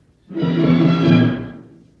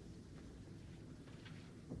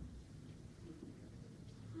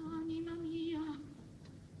 Anima mia,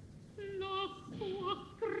 la sua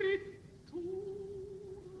scrittura.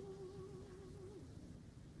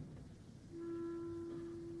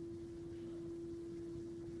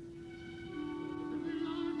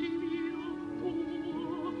 La divina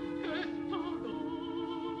tua che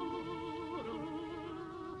t'adora.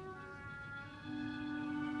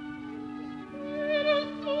 Il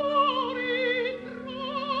suo ritratto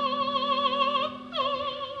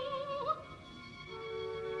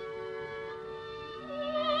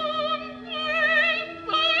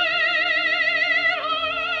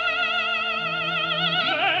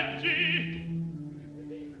Leggi.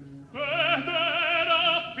 Ed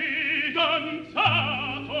era fidanzato.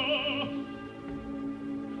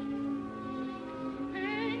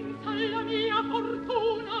 pensa alla mia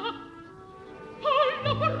fortuna,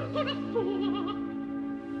 alla fortuna sua.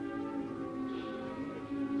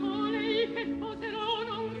 Colei che sposerò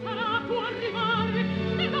non sarà tu arrivare,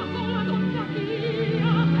 la sola donna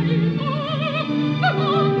mia sei tu,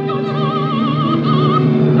 abbandonata.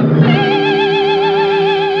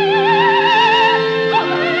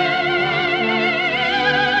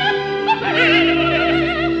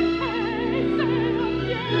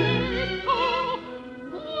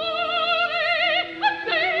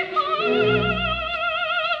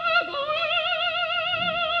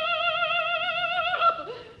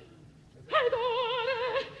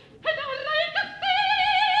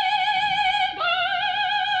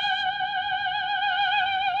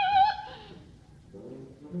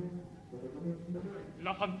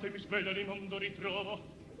 La fante mi svela e non lo ritrovo.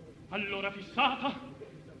 Allora fissata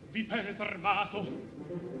vi penetra armato.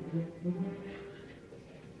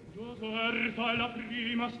 Deserta è la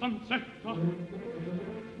prima stanzetta.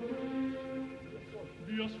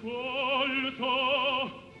 Vi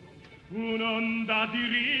ascolto. Un'onda di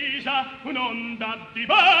risa, un'onda di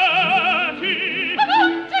baci.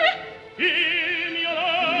 Il mio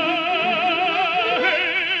nome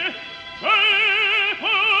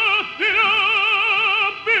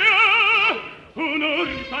un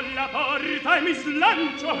urto alla porta e mi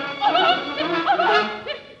slancio.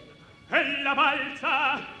 E la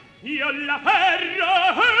balza, io la ferro,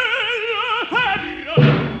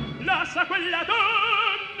 lascia quella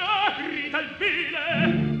donna, grita il vile,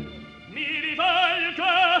 mi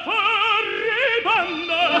rivolga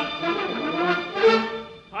furibando.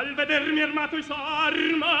 Al vedermi armato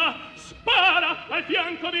is'arma, spara, al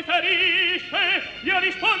fianco mi ferisce, io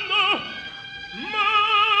rispondo, ma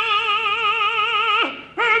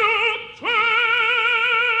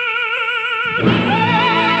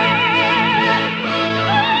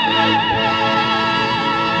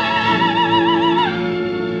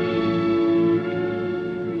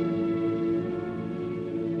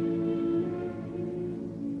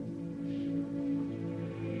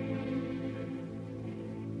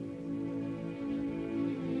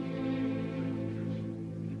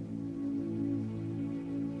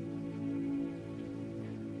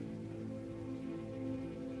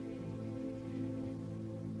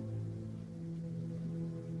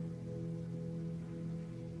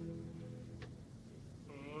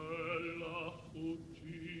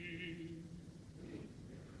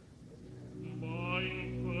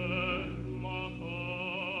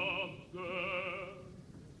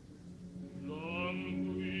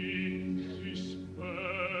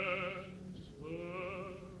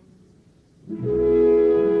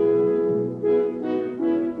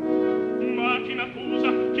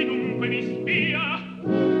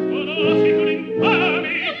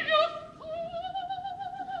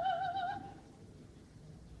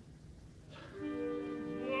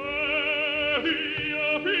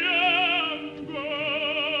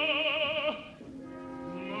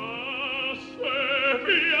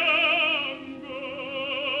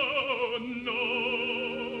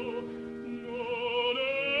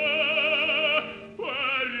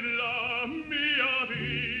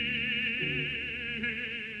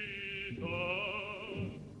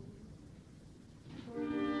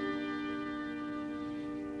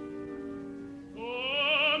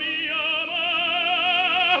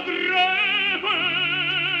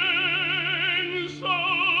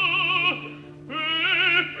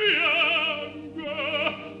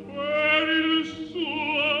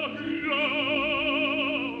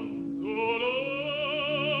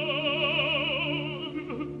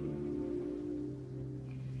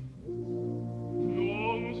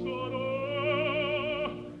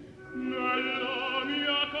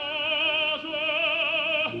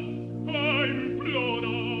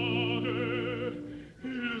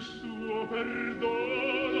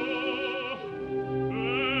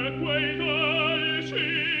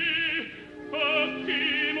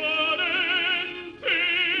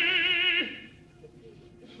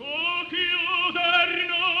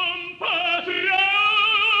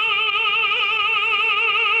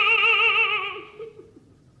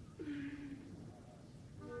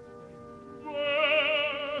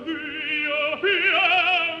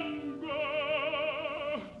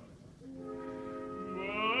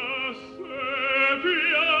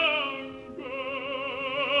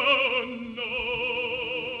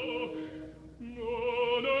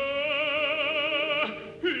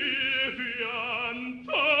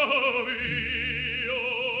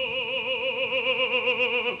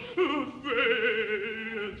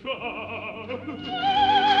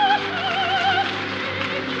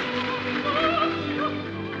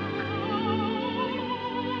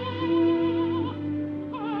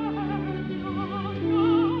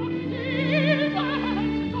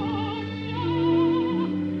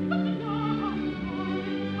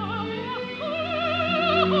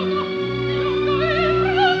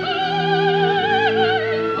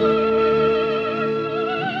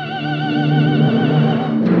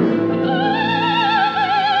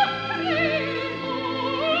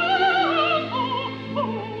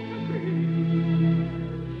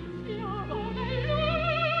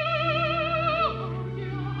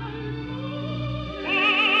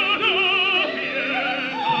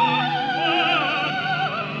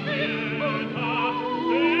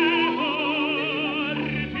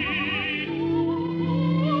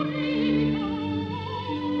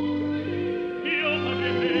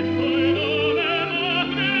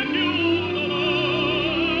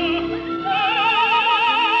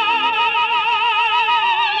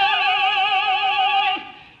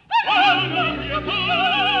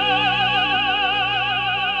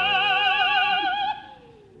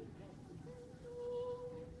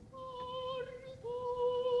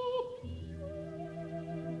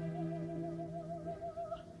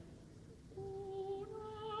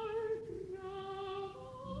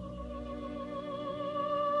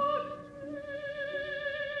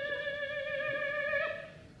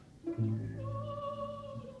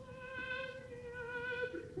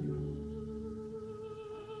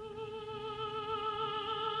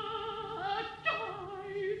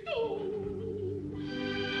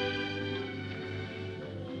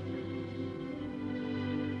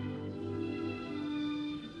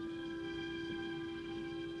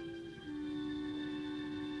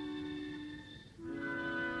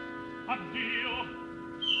Addio.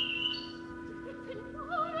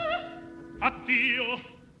 Addio.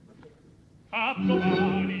 A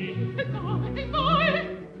domani. E poi?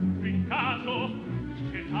 In caso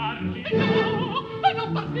che tardi. No,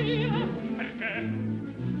 non partire. Perché?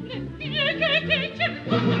 Le figlie che ti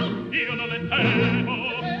circondano. Io non le temo.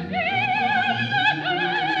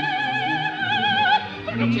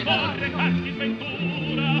 Non vorrei farti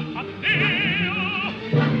sventura. Addio.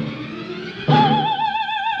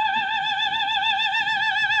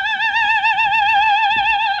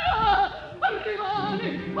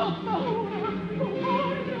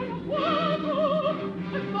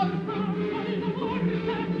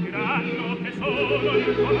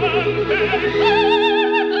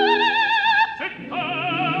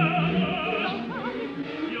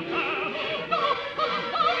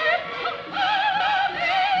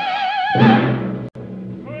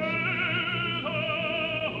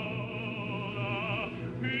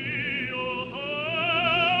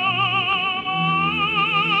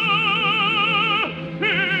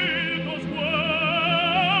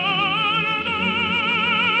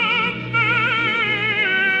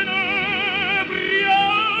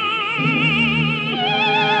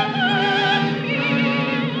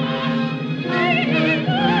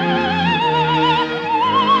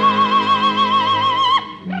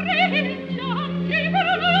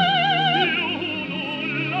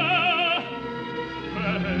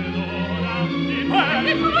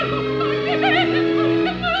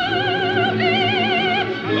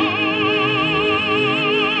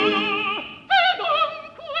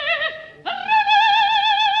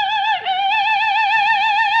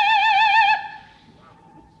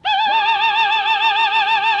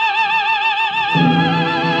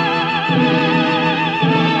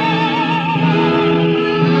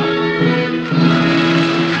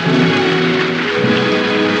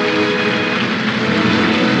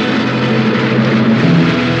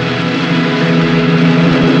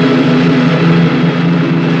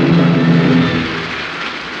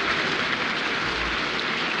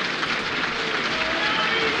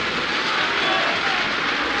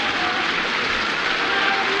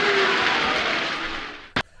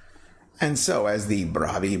 And so, as the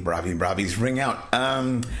bravis ring out,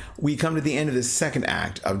 we come to the end of the second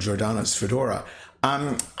act of Giordano's Fedora.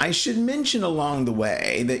 I should mention along the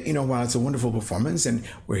way that, while it's a wonderful performance and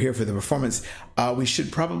we're here for the performance, we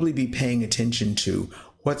should probably be paying attention to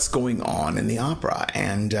what's going on in the opera.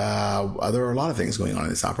 And there are a lot of things going on in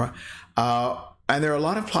this opera. And there are a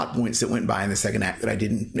lot of plot points that went by in the second act that I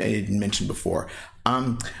didn't mention before.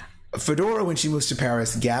 Fedora, when she moves to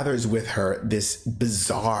Paris, gathers with her this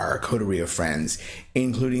bizarre coterie of friends,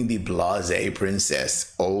 including the blasé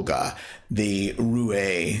princess Olga, the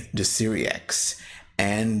roue de Syriax,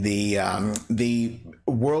 and the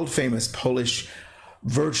world-famous Polish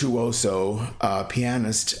virtuoso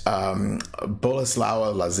pianist,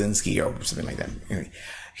 Boleslawa Lazinski or something like that. Anyway,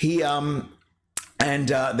 he and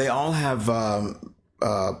they all have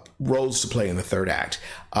roles to play in the third act.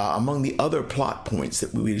 Among the other plot points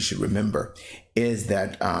that we should remember is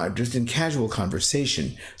that just in casual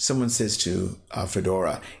conversation, someone says to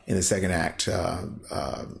Fedora in the second act,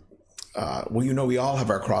 well, you know, we all have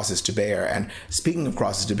our crosses to bear. And speaking of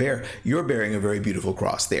crosses to bear, you're bearing a very beautiful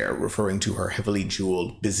cross there, referring to her heavily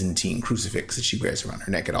jeweled Byzantine crucifix that she wears around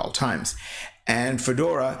her neck at all times. And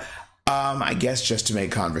Fedora, I guess just to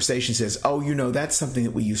make conversation, says, oh, you know, that's something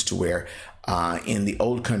that we used to wear in the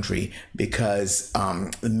old country because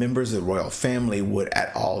the members of the royal family would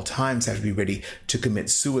at all times have to be ready to commit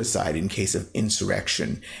suicide in case of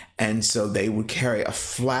insurrection. And so they would carry a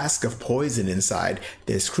flask of poison inside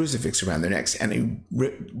this crucifix around their necks. And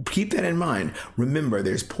keep that in mind. Remember,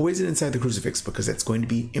 there's poison inside the crucifix because that's going to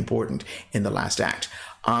be important in the last act.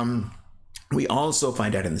 We also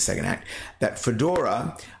find out in the second act that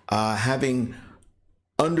Fedora, having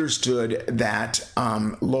understood that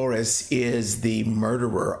Loris is the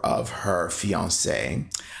murderer of her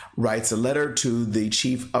fiancé, writes a letter to the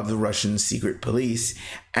chief of the Russian secret police.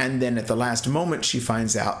 And then at the last moment, she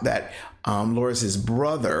finds out that Loris's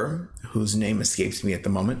brother, whose name escapes me at the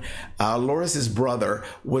moment, Loris's brother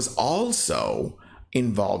was also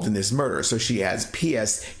involved in this murder. So she adds,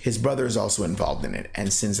 P.S., his brother is also involved in it,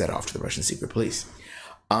 and sends that off to the Russian secret police.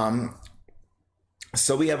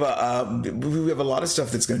 So we have a lot of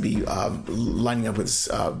stuff that's going to be lining up with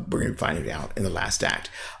we're going to find it out in the last act.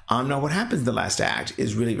 Now, what happens in the last act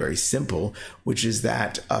is really very simple, which is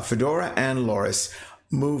that Fedora and Loris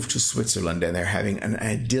move to Switzerland and they're having an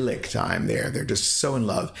idyllic time there. They're just so in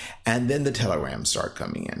love. And then the telegrams start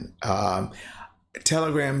coming in.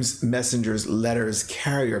 Telegrams, messengers, letters,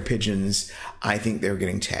 carrier pigeons. I think they're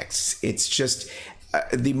getting texts. It's just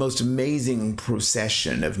the most amazing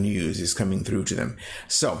procession of news is coming through to them.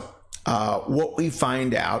 So what we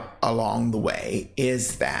find out along the way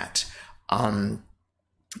is that,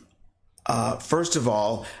 first of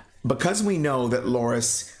all, because we know that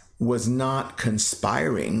Loris was not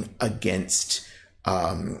conspiring against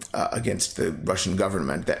the Russian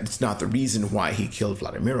government, that's not the reason why he killed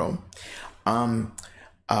Vladimiro.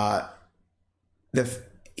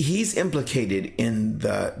 He's implicated in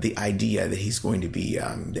the idea that he's going to be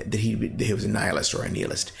that he was a nihilist or a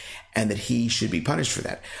nihilist, and that he should be punished for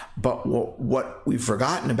that. But what we've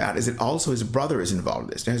forgotten about is that also his brother is involved in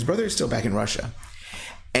this. Now his brother is still back in Russia,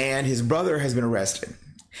 and his brother has been arrested.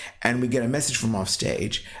 And we get a message from off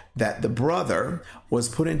stage that the brother was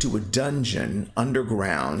put into a dungeon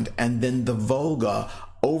underground, and then the Volga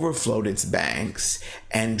overflowed its banks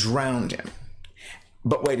and drowned him.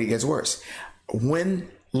 But wait, it gets worse. When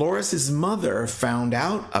Loris's mother found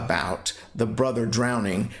out about the brother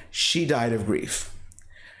drowning, she died of grief.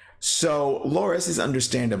 So Loris is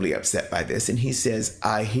understandably upset by this, and he says,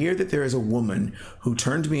 I hear that there is a woman who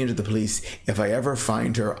turned me into the police. If I ever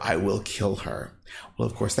find her, I will kill her. Well,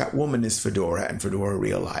 of course, that woman is Fedora, and Fedora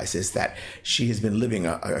realizes that she has been living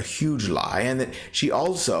a huge lie, and that she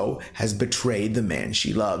also has betrayed the man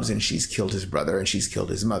she loves, and she's killed his brother, and she's killed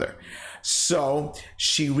his mother. So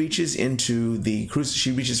she reaches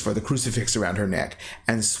for the crucifix around her neck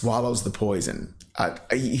and swallows the poison.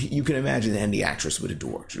 You can imagine any actress would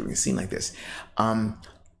adore doing a scene like this.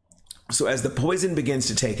 So as the poison begins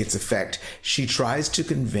to take its effect, she tries to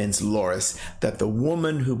convince Loris that the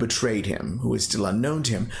woman who betrayed him, who is still unknown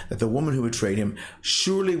to him, that the woman who betrayed him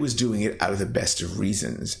surely was doing it out of the best of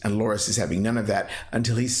reasons. And Loris is having none of that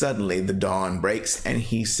until the dawn breaks, and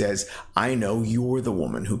he says, I know you're the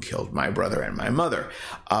woman who killed my brother and my mother.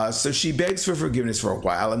 So she begs for forgiveness for a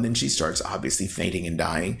while, and then she starts obviously fainting and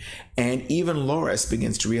dying. And even Loris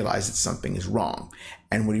begins to realize that something is wrong.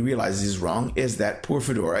 And what he realizes is wrong is that poor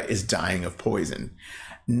Fedora is dying of poison.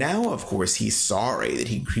 Now, of course, he's sorry that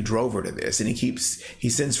he drove her to this, and he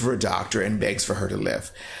sends for a doctor and begs for her to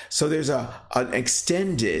live. So there's an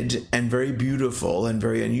extended and very beautiful and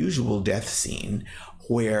very unusual death scene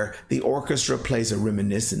where the orchestra plays a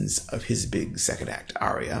reminiscence of his big second act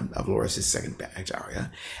aria, of Loris's second act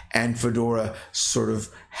aria, and Fedora sort of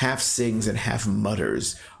half sings and half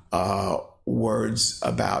mutters words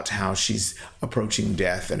about how she's approaching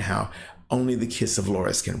death and how only the kiss of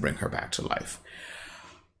Loris can bring her back to life.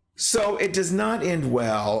 So it does not end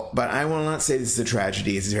well, but I will not say this is a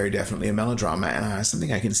tragedy. It's very definitely a melodrama. And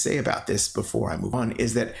something I can say about this before I move on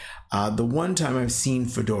is that the one time I've seen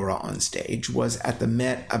Fedora on stage was at the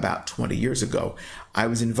Met about 20 years ago. I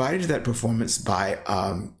was invited to that performance by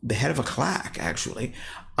the head of a claque, actually.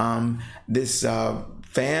 This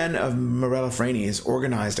fan of Morella Frainie's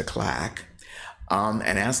organized a claque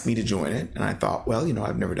and asked me to join it. And I thought, well,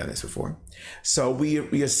 I've never done this before. So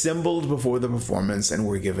we assembled before the performance and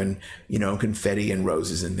were given, confetti and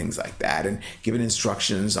roses and things like that, and given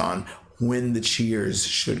instructions on when the cheers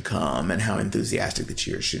should come and how enthusiastic the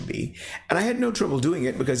cheers should be. And I had no trouble doing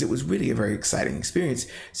it because it was really a very exciting experience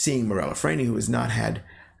seeing Morella Freni, who has not had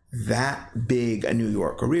that big a New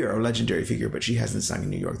York career, a legendary figure, but she hasn't sung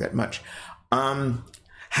in New York that much.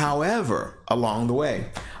 However, along the way,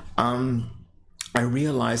 I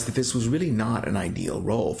realized that this was really not an ideal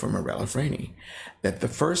role for Morella Freni, that the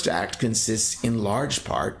first act consists in large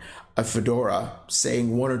part of Fedora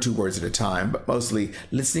saying one or two words at a time, but mostly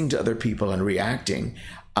listening to other people and reacting.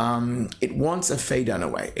 It wants a Faye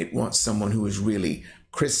Dunaway. It wants someone who is really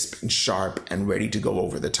crisp and sharp and ready to go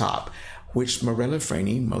over the top, which Morella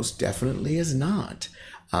Freni most definitely is not.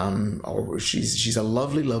 She's a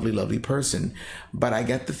lovely, lovely, lovely person, but I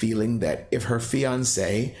get the feeling that if her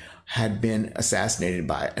fiancé had been assassinated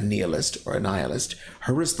by a nihilist or a nihilist,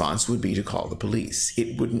 her response would be to call the police.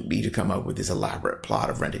 It wouldn't be to come up with this elaborate plot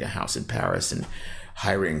of renting a house in Paris and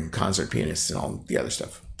hiring concert pianists and all the other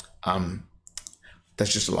stuff.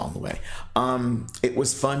 That's just along the way. It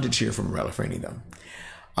was fun to cheer for Morella Freni, though.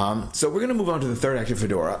 So we're going to move on to the third act of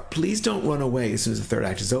Fedora. Please don't run away as soon as the third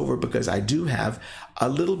act is over, because I do have a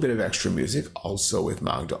little bit of extra music, also with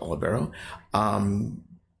Magda Olivero,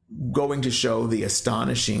 going to show the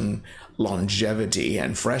astonishing longevity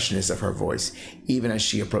and freshness of her voice, even as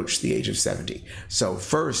she approached the age of 70. So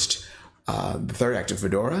first, the third act of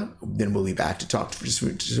Fedora, then we'll be back to talk for just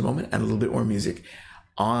a moment, and a little bit more music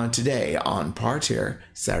on today on Parterre,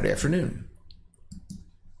 Saturday afternoon.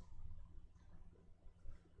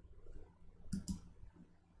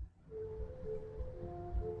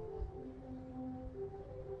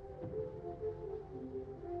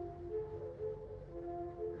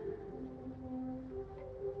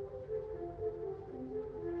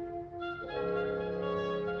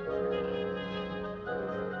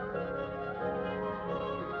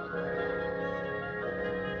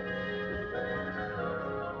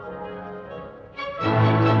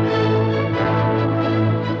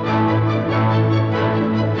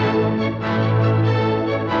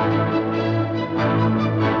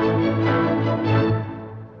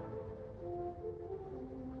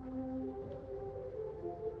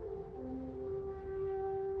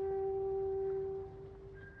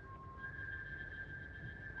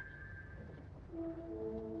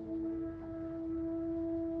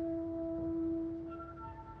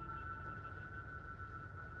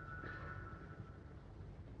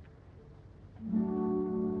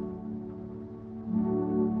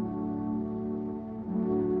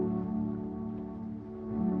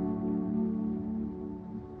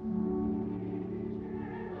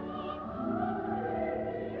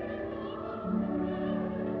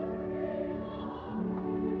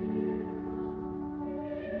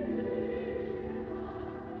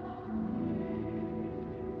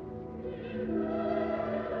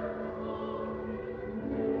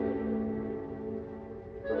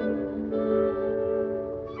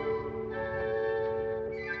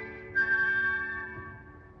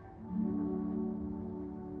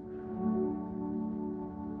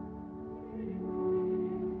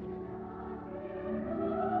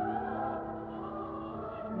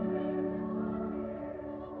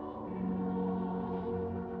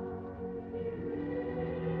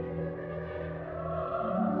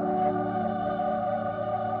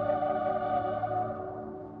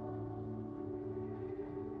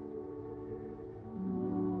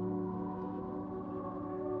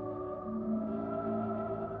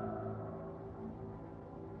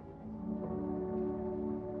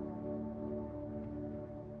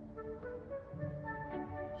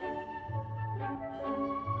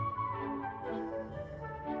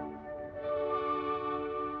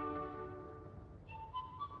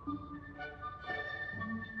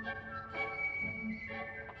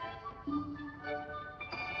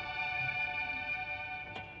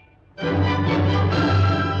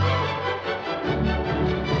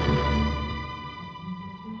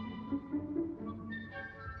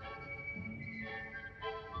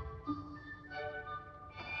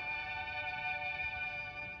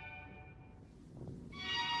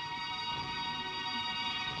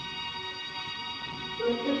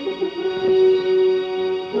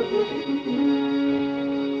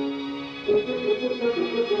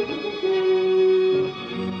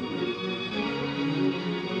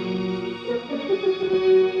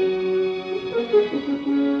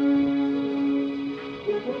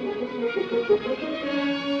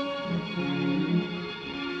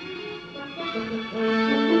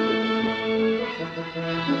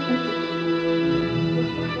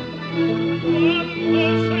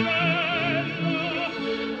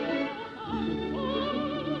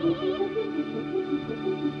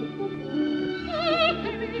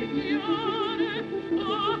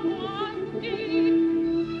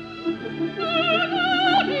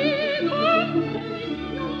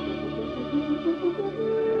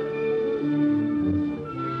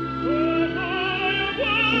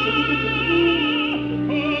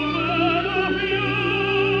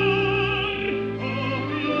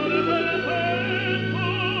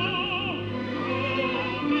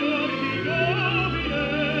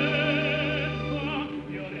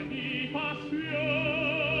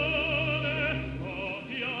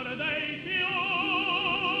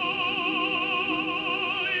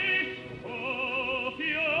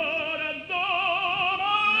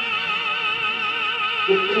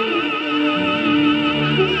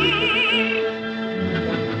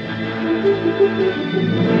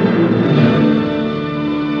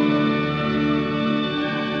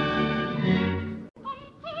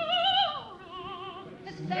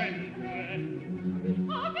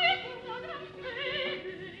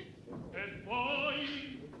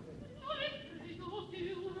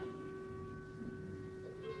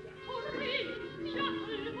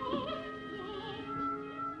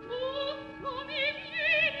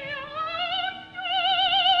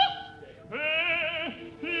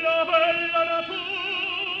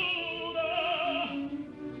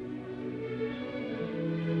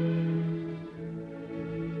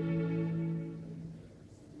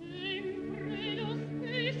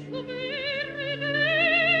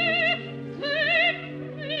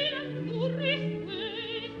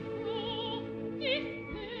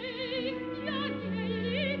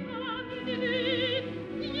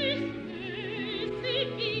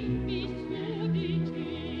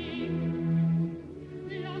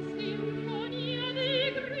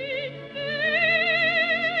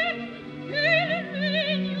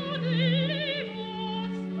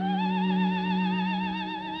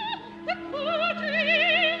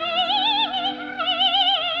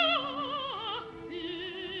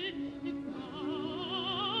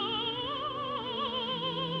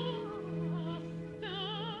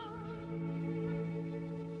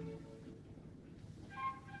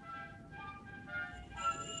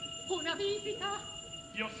 Una visita?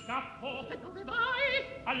 Io scappo. E dove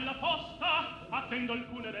vai? Alla posta attendo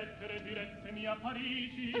alcune lettere direttemi a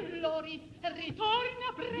Parigi. Lori,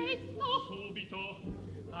 ritorna presto. Subito.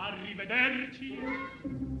 Arrivederci.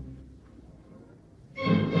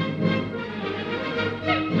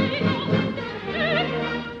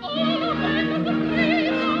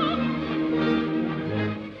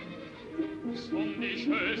 Son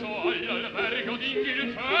disceso all'albergo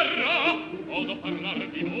d'Inghilterra. Odo parlar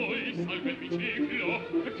di voi, salve il biciclo.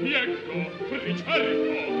 Chiedo,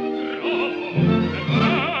 ricerco, trovo,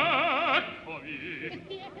 eccovi.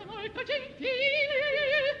 Siete molto gentili,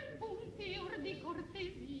 un fior di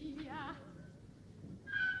cortesia.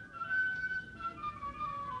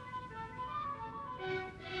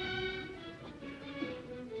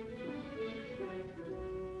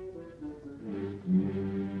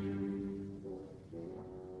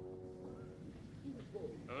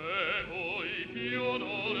 E voi che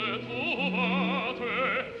onore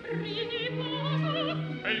trovate? Riposo.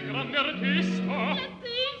 E il grande artista?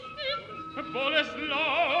 L'artista.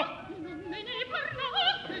 Boleslao? Non me ne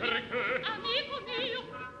parlate. Perché? Amico mio,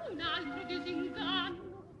 un altro disinganno.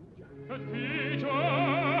 Di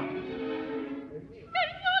già. Del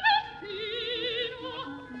mio destino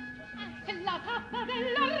è la tappa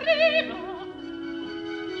dell'arrivo.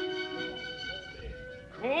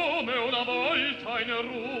 Come una volta in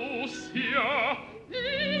Russia.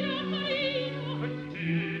 Marino,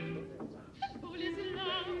 Di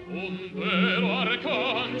Boleslao, un vero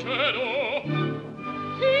arcangelo.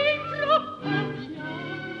 chi troppo piano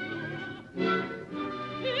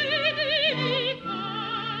e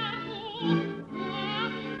delicato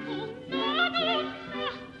una donna,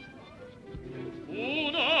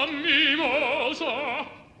 Una mimosa.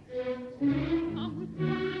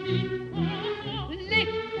 ancor di poco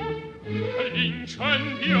letta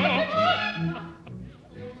L'incendio.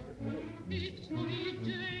 e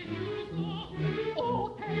sorrigeroso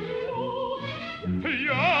o terror.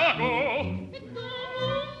 Iago. E dunque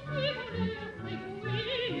voleva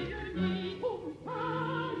seguirmi un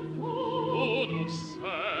fanto. Un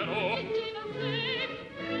ussero. Leggeva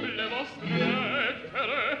sempre, Le vostre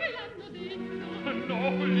lettere. me l'hanno detto. No,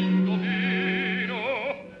 l'indovino.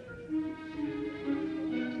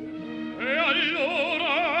 E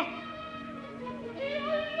allora? E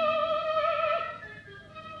allora?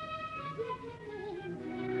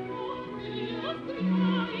 Io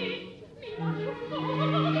strai, mi lascio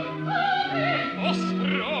solo di fare.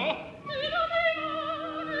 Ostro. E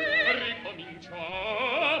dovevare.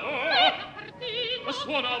 Ricominciava. Era partito.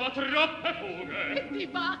 Suonava troppe fughe. E ti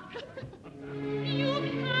va. Io mi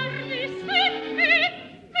parli sempre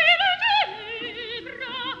della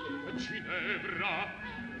Ginevra. Ginevra.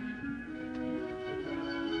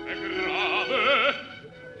 È grave.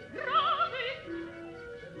 Grave.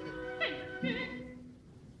 Perché?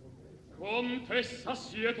 Contessa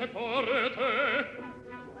siete porte.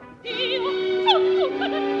 Io son tutta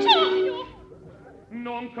d'acciaio.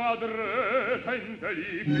 Non cadrete in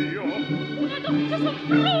deliquio. Una doccia son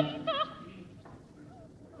pronta.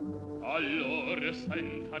 Allora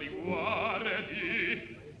senta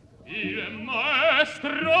riguardi il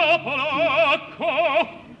maestro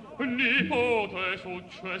polacco nipote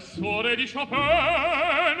successore di Chopin,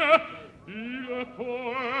 il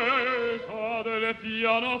poeta del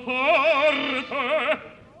pianoforte,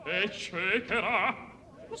 eccetera.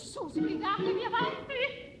 Su, sbrigatevi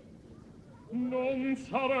avanti. Non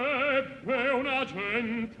sarebbe un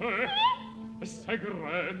agente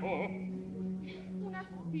segreto Una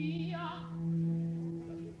spia.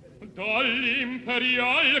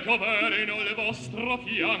 dall'imperial governo il vostro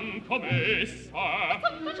fianco messa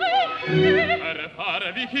per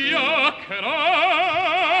farvi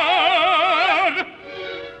chiacchierar.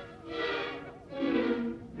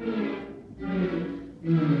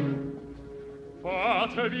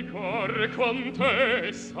 Fatevi cor,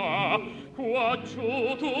 contessa, qua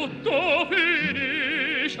giù tutto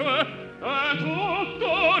finisce e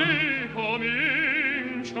tutto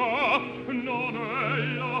ricomincia. Non è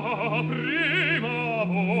la prima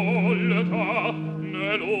volta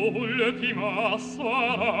né l'ultima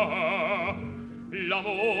sarà.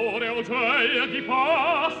 L'amore ugel di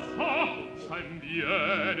passa sen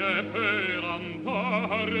viene per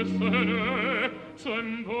andarsene,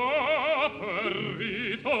 sen va per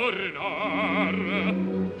ritornar.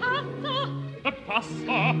 Passa! È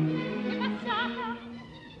passata.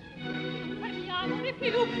 Parliamone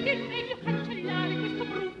più, è meglio cancellare questo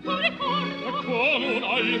brutto ricordo. Con un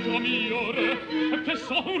altro migliore, che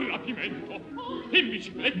so un rapimento, in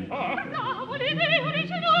bicicletta. Bravo, l'idea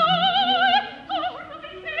originale! Corro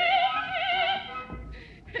per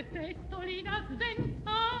te! E testolina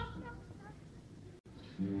sdentata.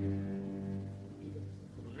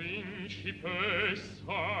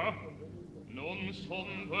 Principessa, non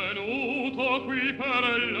son venuto qui per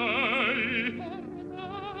lei. Per me.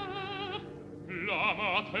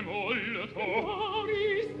 L'amate molto.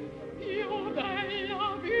 Doris, più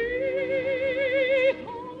bella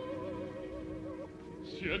vita.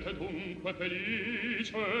 Siete dunque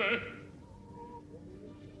felice?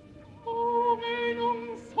 Come in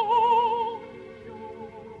un sogno.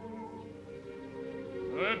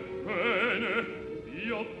 Ebbene,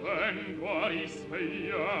 io vengo a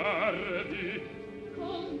risvegliarvi.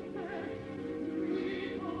 Con te,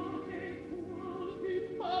 vita che quasi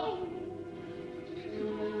paura.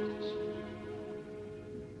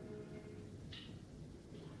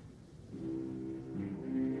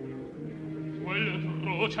 Quel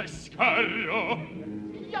truce scarro,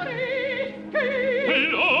 Chiarischi!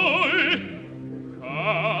 lui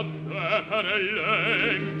cadde per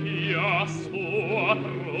l'empia sua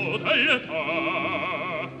crudeltà.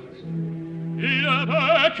 Il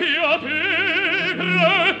vecchio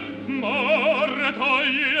tigre, morto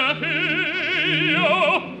il figlio,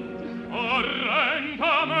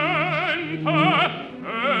 orrendamente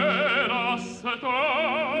era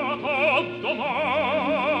setato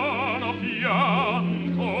domano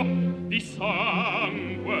pianto di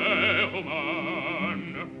sangue uman.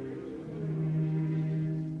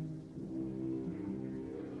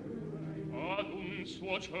 Ad un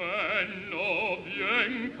suo cenno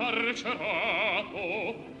vien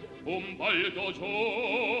carcerato un baldo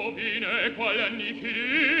giovine qual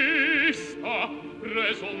nichilista,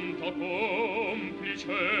 presunto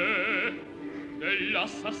complice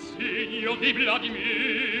dell'assassinio di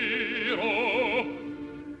Vladimiro.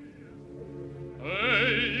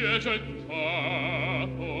 Egli è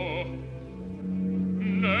gettato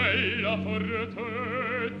nella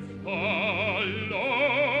fortezza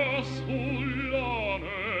là sulla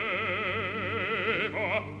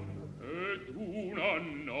neva, ed una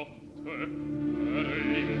notte per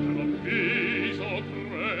l'improvviso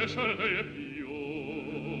crescer del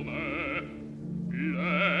fiume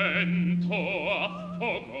lento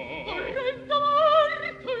affogò. Orrenda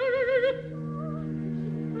morte!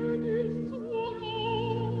 Ed il suo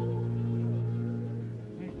nome.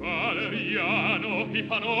 Valeriano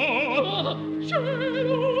Pipano. Oh,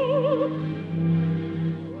 cielo!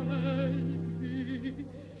 Egli,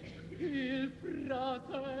 il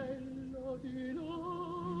fratello di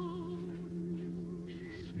noi.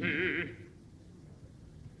 Sì.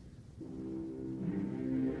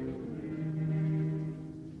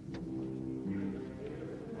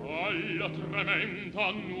 Alla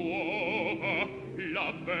tremenda nuova,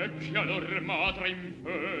 la vecchia lor madre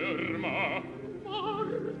inferma,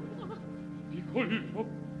 Morta! di colpo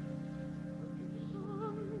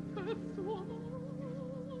Anche sua madre.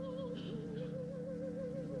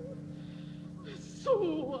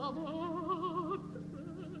 Sua madre.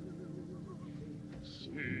 sì.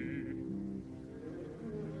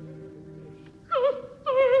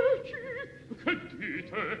 Che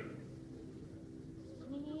dite?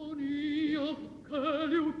 Son io che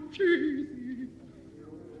li uccisi.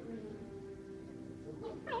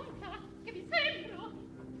 Pronta, che vi sembro?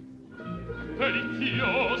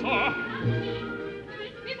 deliziosa.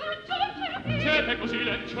 Siete così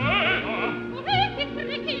leggera.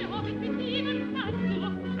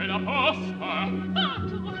 E la posta?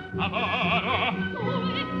 Amara.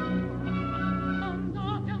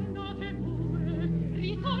 Andate pure,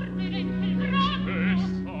 ritornerete il grado.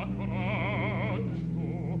 Stessa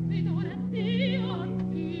coraggio. Fedora, addio,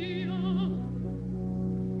 addio.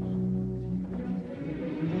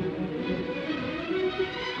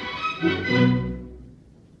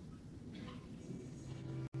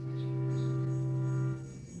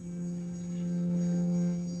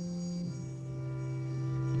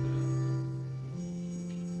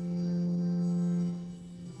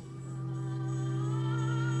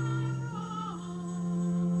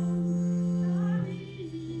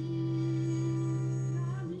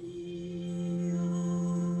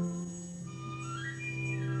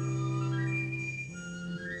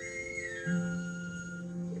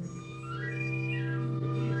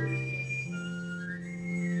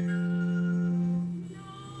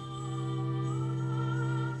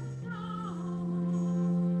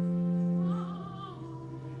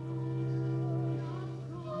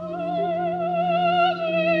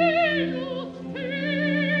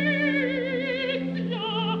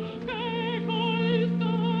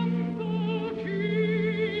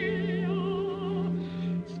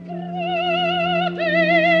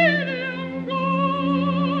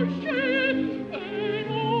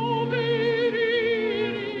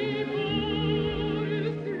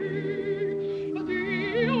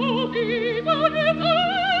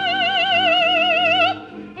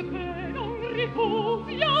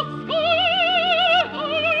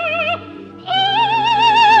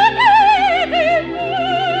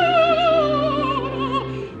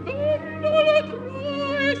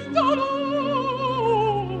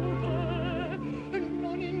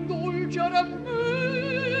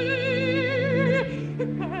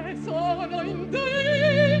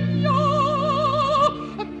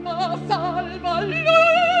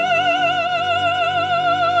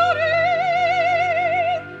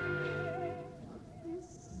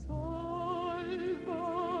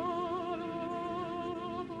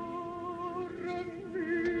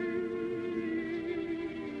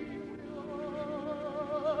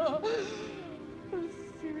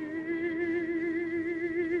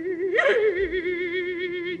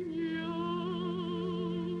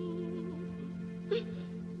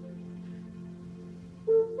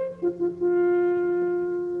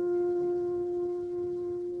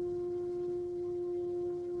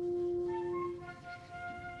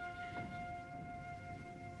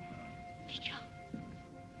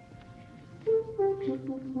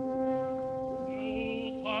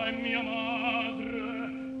 Muta è mia madre,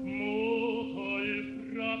 muto il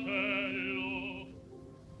fratello.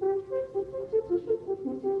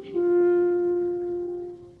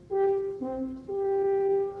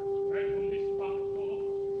 È un dispacco,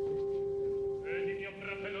 e di mio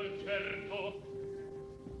fratello il certo.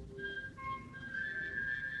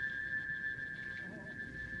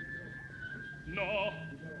 No,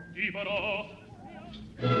 divorò.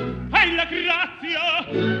 Hai la grazia!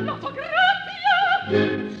 La tua grazia!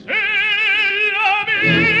 Se la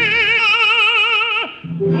mia!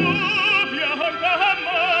 Oh, bianca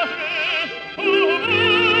madre! Oh,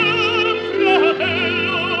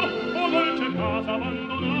 fratello! Oh, dolce casa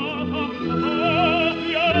abbandonata! Oh,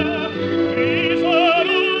 mi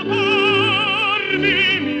salutarmi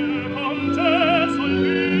mi è concesso il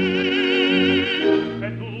dì, e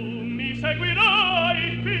tu mi seguirai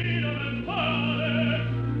fino al mare.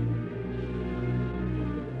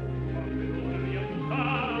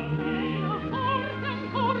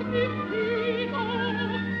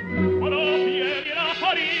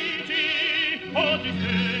 Oggi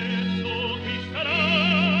stesso qui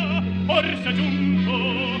sarà, forse è giunto,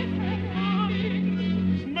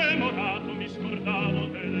 smemorato, mi scordavo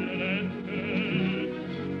delle lettere.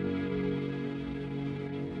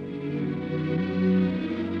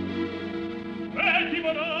 E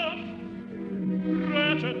dimorò,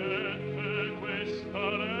 recedette questa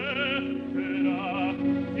lettera,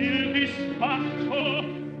 il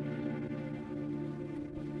dispaccio.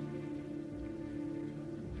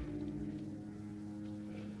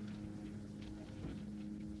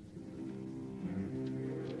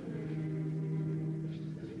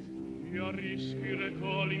 Rischi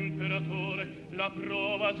recò l'imperatore la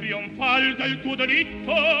prova trionfal del tuo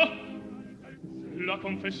delitto, la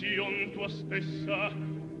confession tua stessa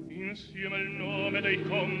insieme al nome dei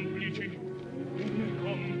complici,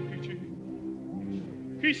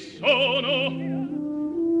 chi sono?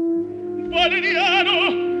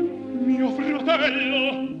 Valeriano, mio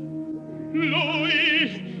fratello,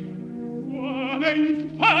 lui che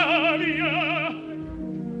infamia!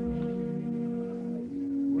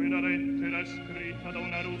 Quella lettera è scritta da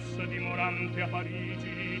una russa dimorante a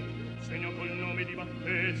Parigi, segno col nome di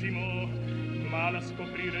battesimo, ma la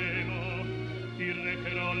scopriremo. Ti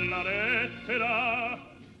recherò la lettera,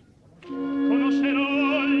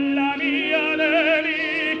 conoscerò la mia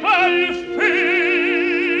nemica al fin.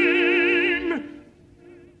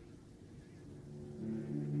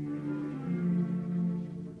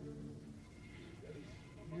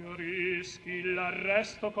 Io rischi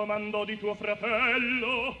l'arresto comando di tuo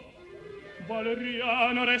fratello,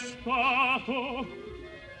 Valeriano arrestato.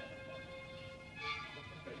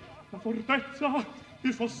 La fortezza,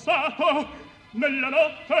 il fossato, nella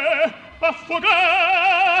notte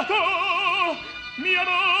affogato. Mia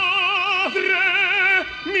madre,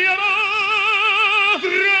 mia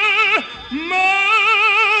madre,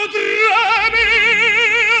 madre mia.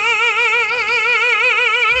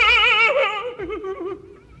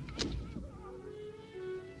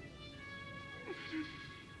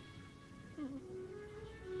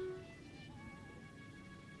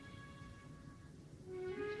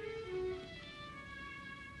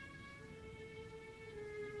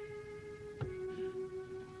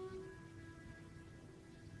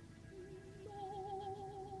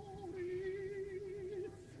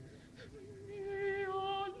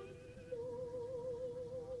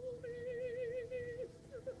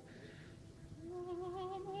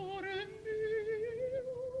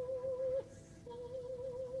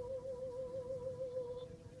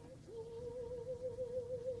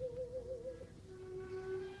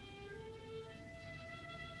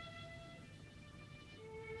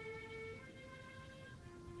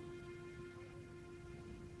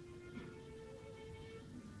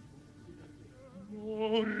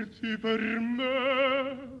 Morti per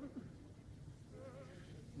me,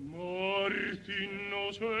 morti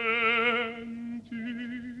innocenti.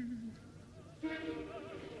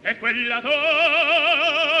 E quella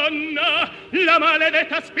donna, la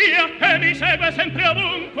maledetta spia che mi segue sempre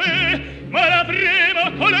ovunque, ma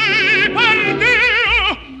l'avremo con lei per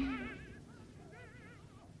Dio.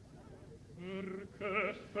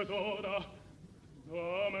 Perché Fedora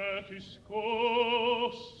da me ti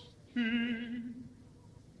scosti?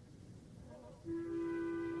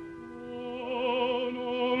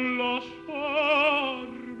 Non lasciarmi,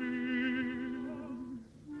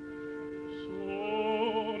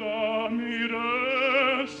 sola mi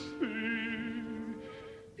resti,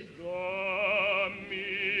 dammi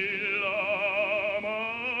la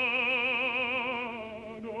mano,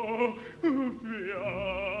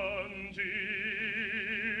 piangi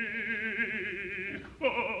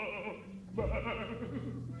con me.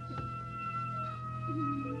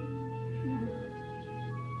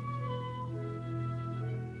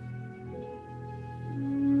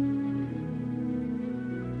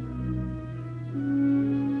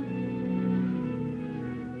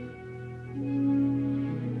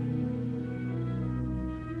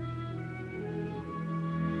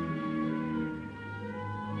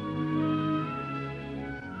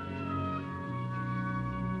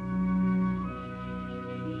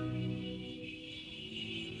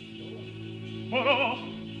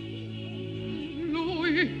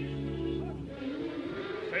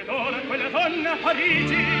 Fedora, quella donna a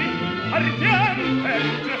Parigi, partiamo per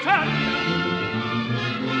Giordano.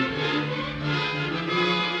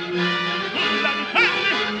 Tu la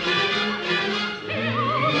difendi?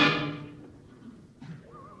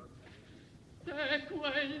 Se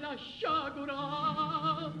quella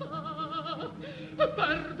sciagurata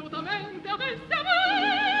perdutamente avesse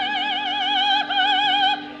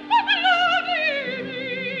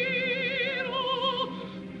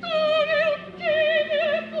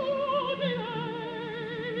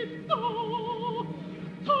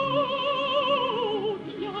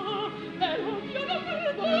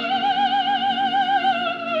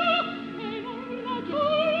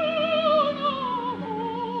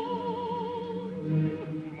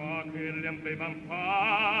avevan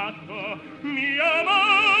fatto mia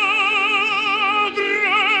madre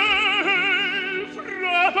e il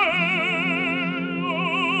fratello.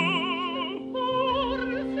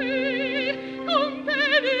 Forse con te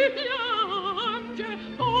mi piange,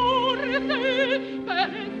 forse per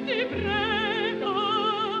si prega,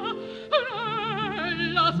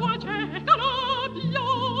 nella sua cieca rabbia,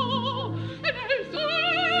 nel suo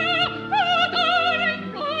fatale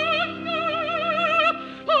inganno,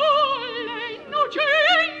 alle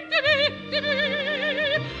innocenti vittime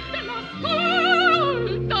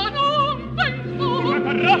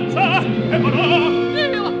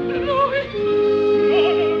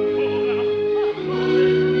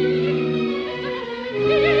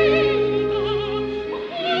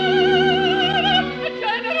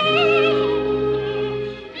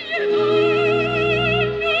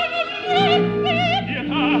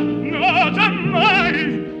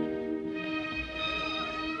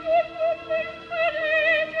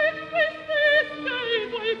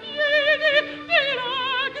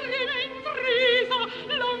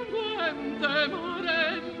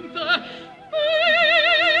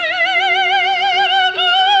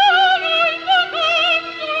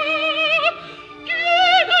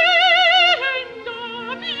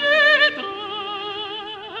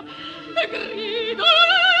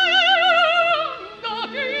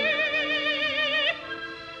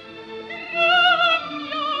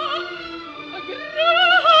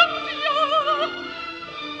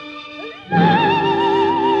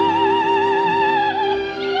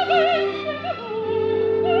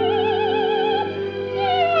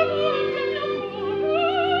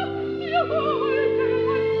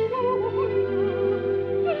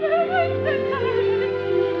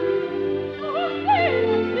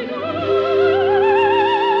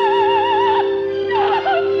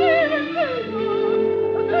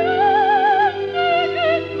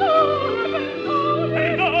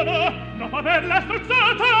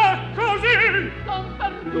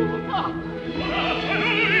Coraggio a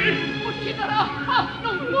lui! Ucciderà! Ah,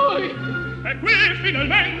 non lui! E qui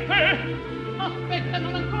finalmente! Aspetta,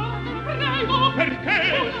 non ancora, te lo prego! Perché?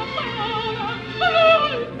 Una parola!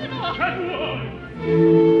 L'ultima! Che vuoi?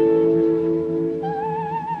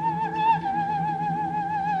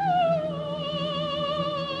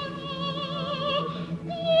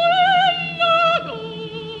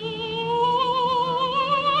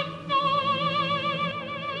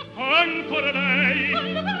 Ancora lei!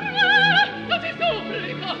 Non si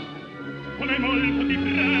supplica! Non è molto ti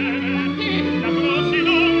preme! Sì. La conosci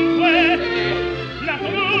dunque? Sì. La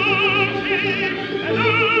conosci? E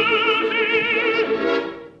l'usi?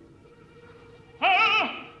 Ah!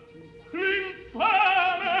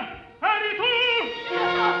 L'infame! Eri tu!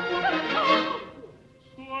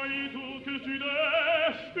 Sei tu che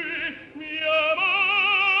uccidesti mia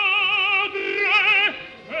madre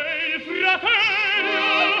e il fratello!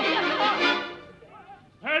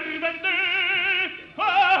 Per vendetta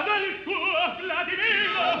del tuo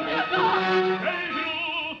Vladimiro sei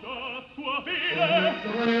brutto tuo fine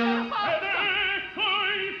ed ecco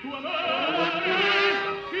il tuo amore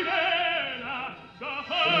fidela da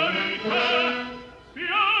forza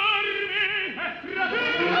fiormi e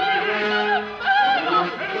fratelli e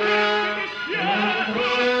mettiti schiavo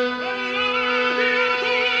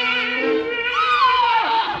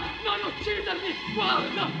Non uccidermi!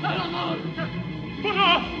 Guarda, è la morte! Ma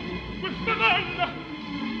no! Questa donna!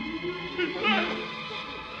 Il freddo!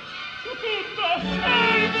 Tutto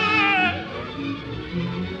salve!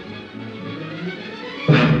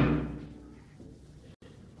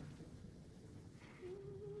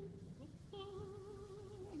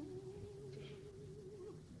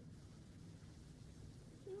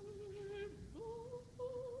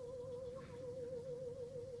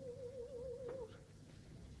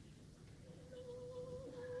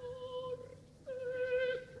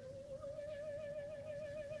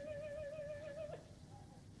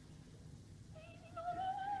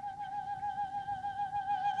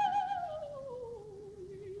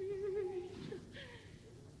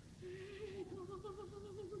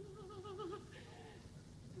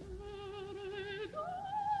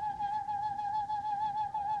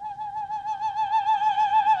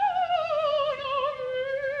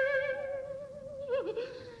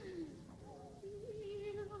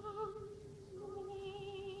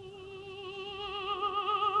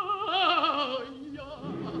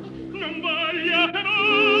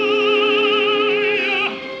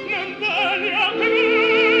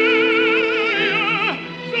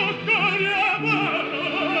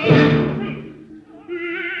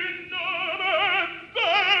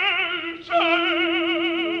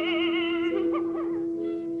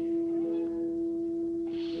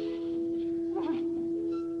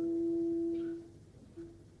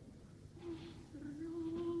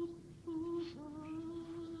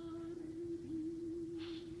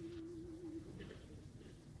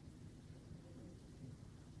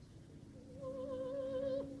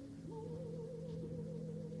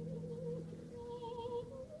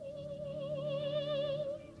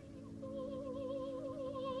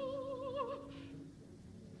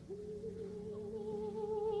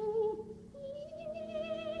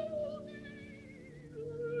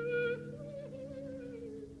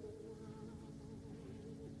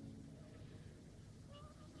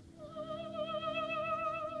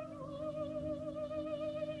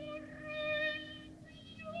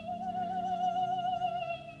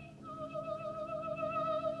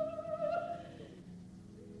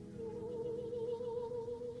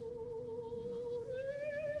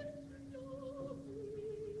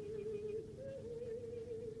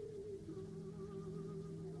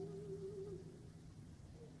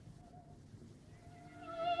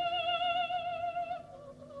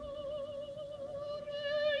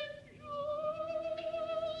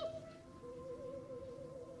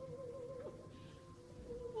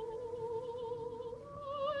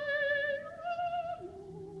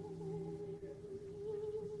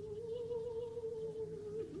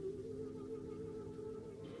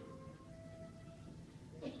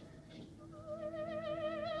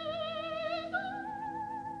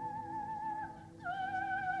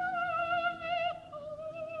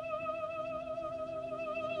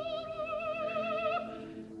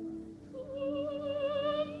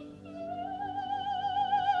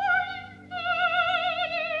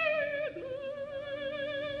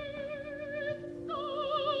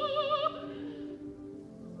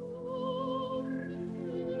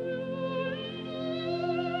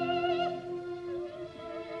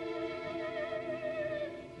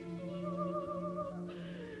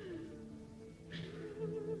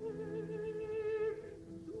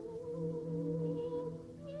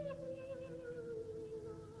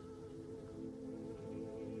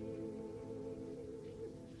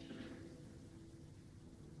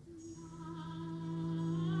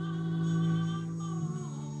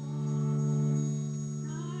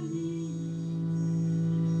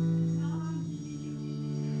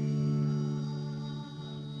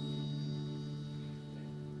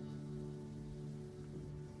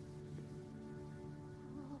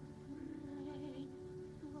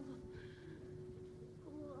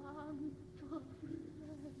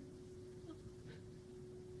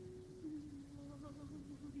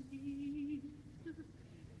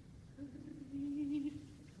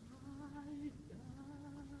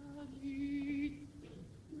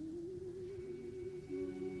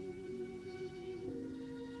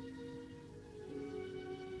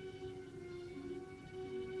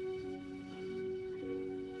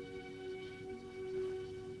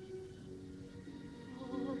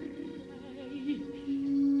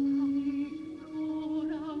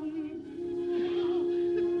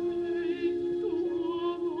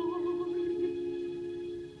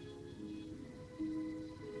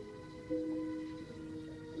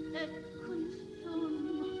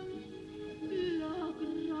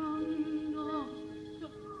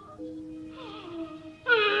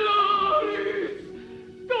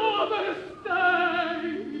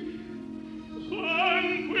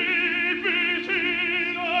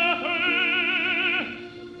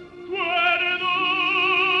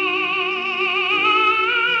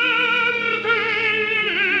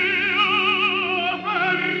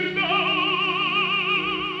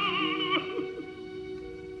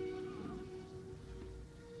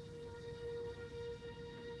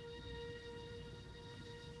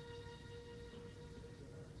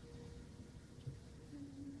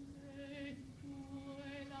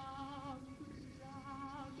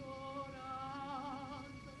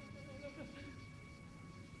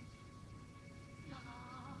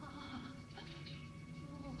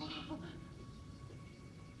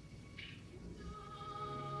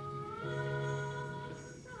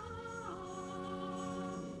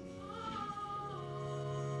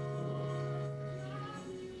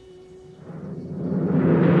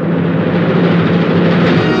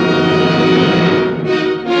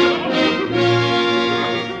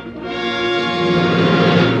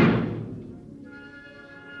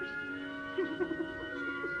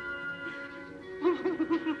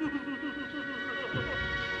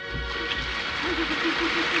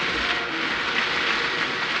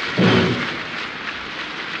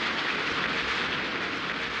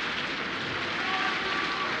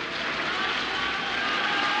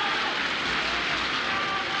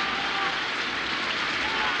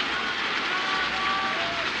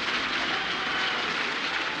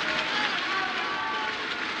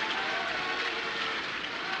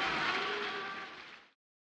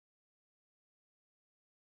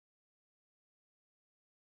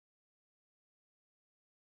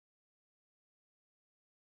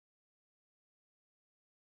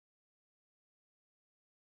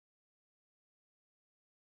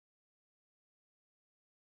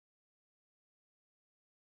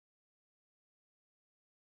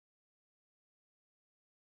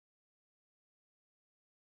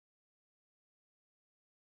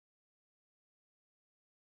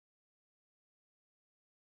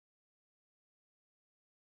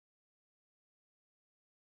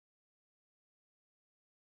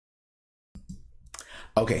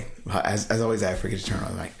 Okay, as always, I forget to turn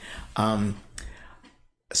on the mic.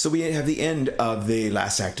 So we have the end of the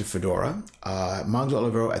last act of Fedora. Magda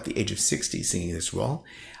Olivero at the age of 60 singing this role.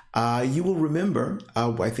 You will remember,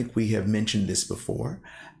 I think we have mentioned this before,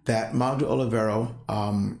 that Magda Olivero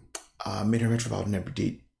made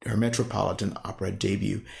her Metropolitan Opera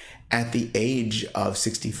debut at the age of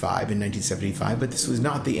 65 in 1975, but this was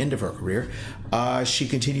not the end of her career. She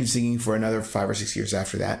continued singing for another 5 or 6 years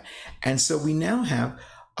after that. And so we now have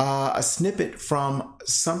a snippet from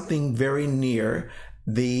something very near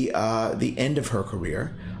the end of her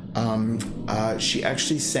career. She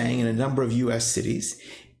actually sang in a number of U.S. cities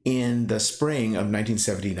in the spring of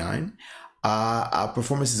 1979,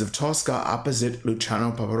 performances of Tosca opposite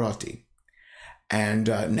Luciano Pavarotti. And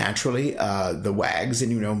naturally, the WAGs,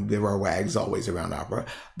 and you know there are WAGs always around opera,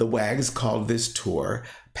 the WAGs called this tour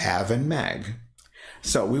Pav and Mag.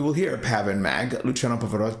 So we will hear Pav and Mag, Luciano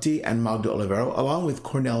Pavarotti and Magda Olivero, along with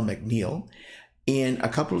Cornell McNeil, in a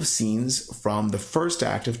couple of scenes from the first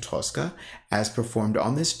act of Tosca as performed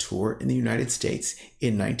on this tour in the United States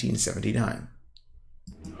in 1979.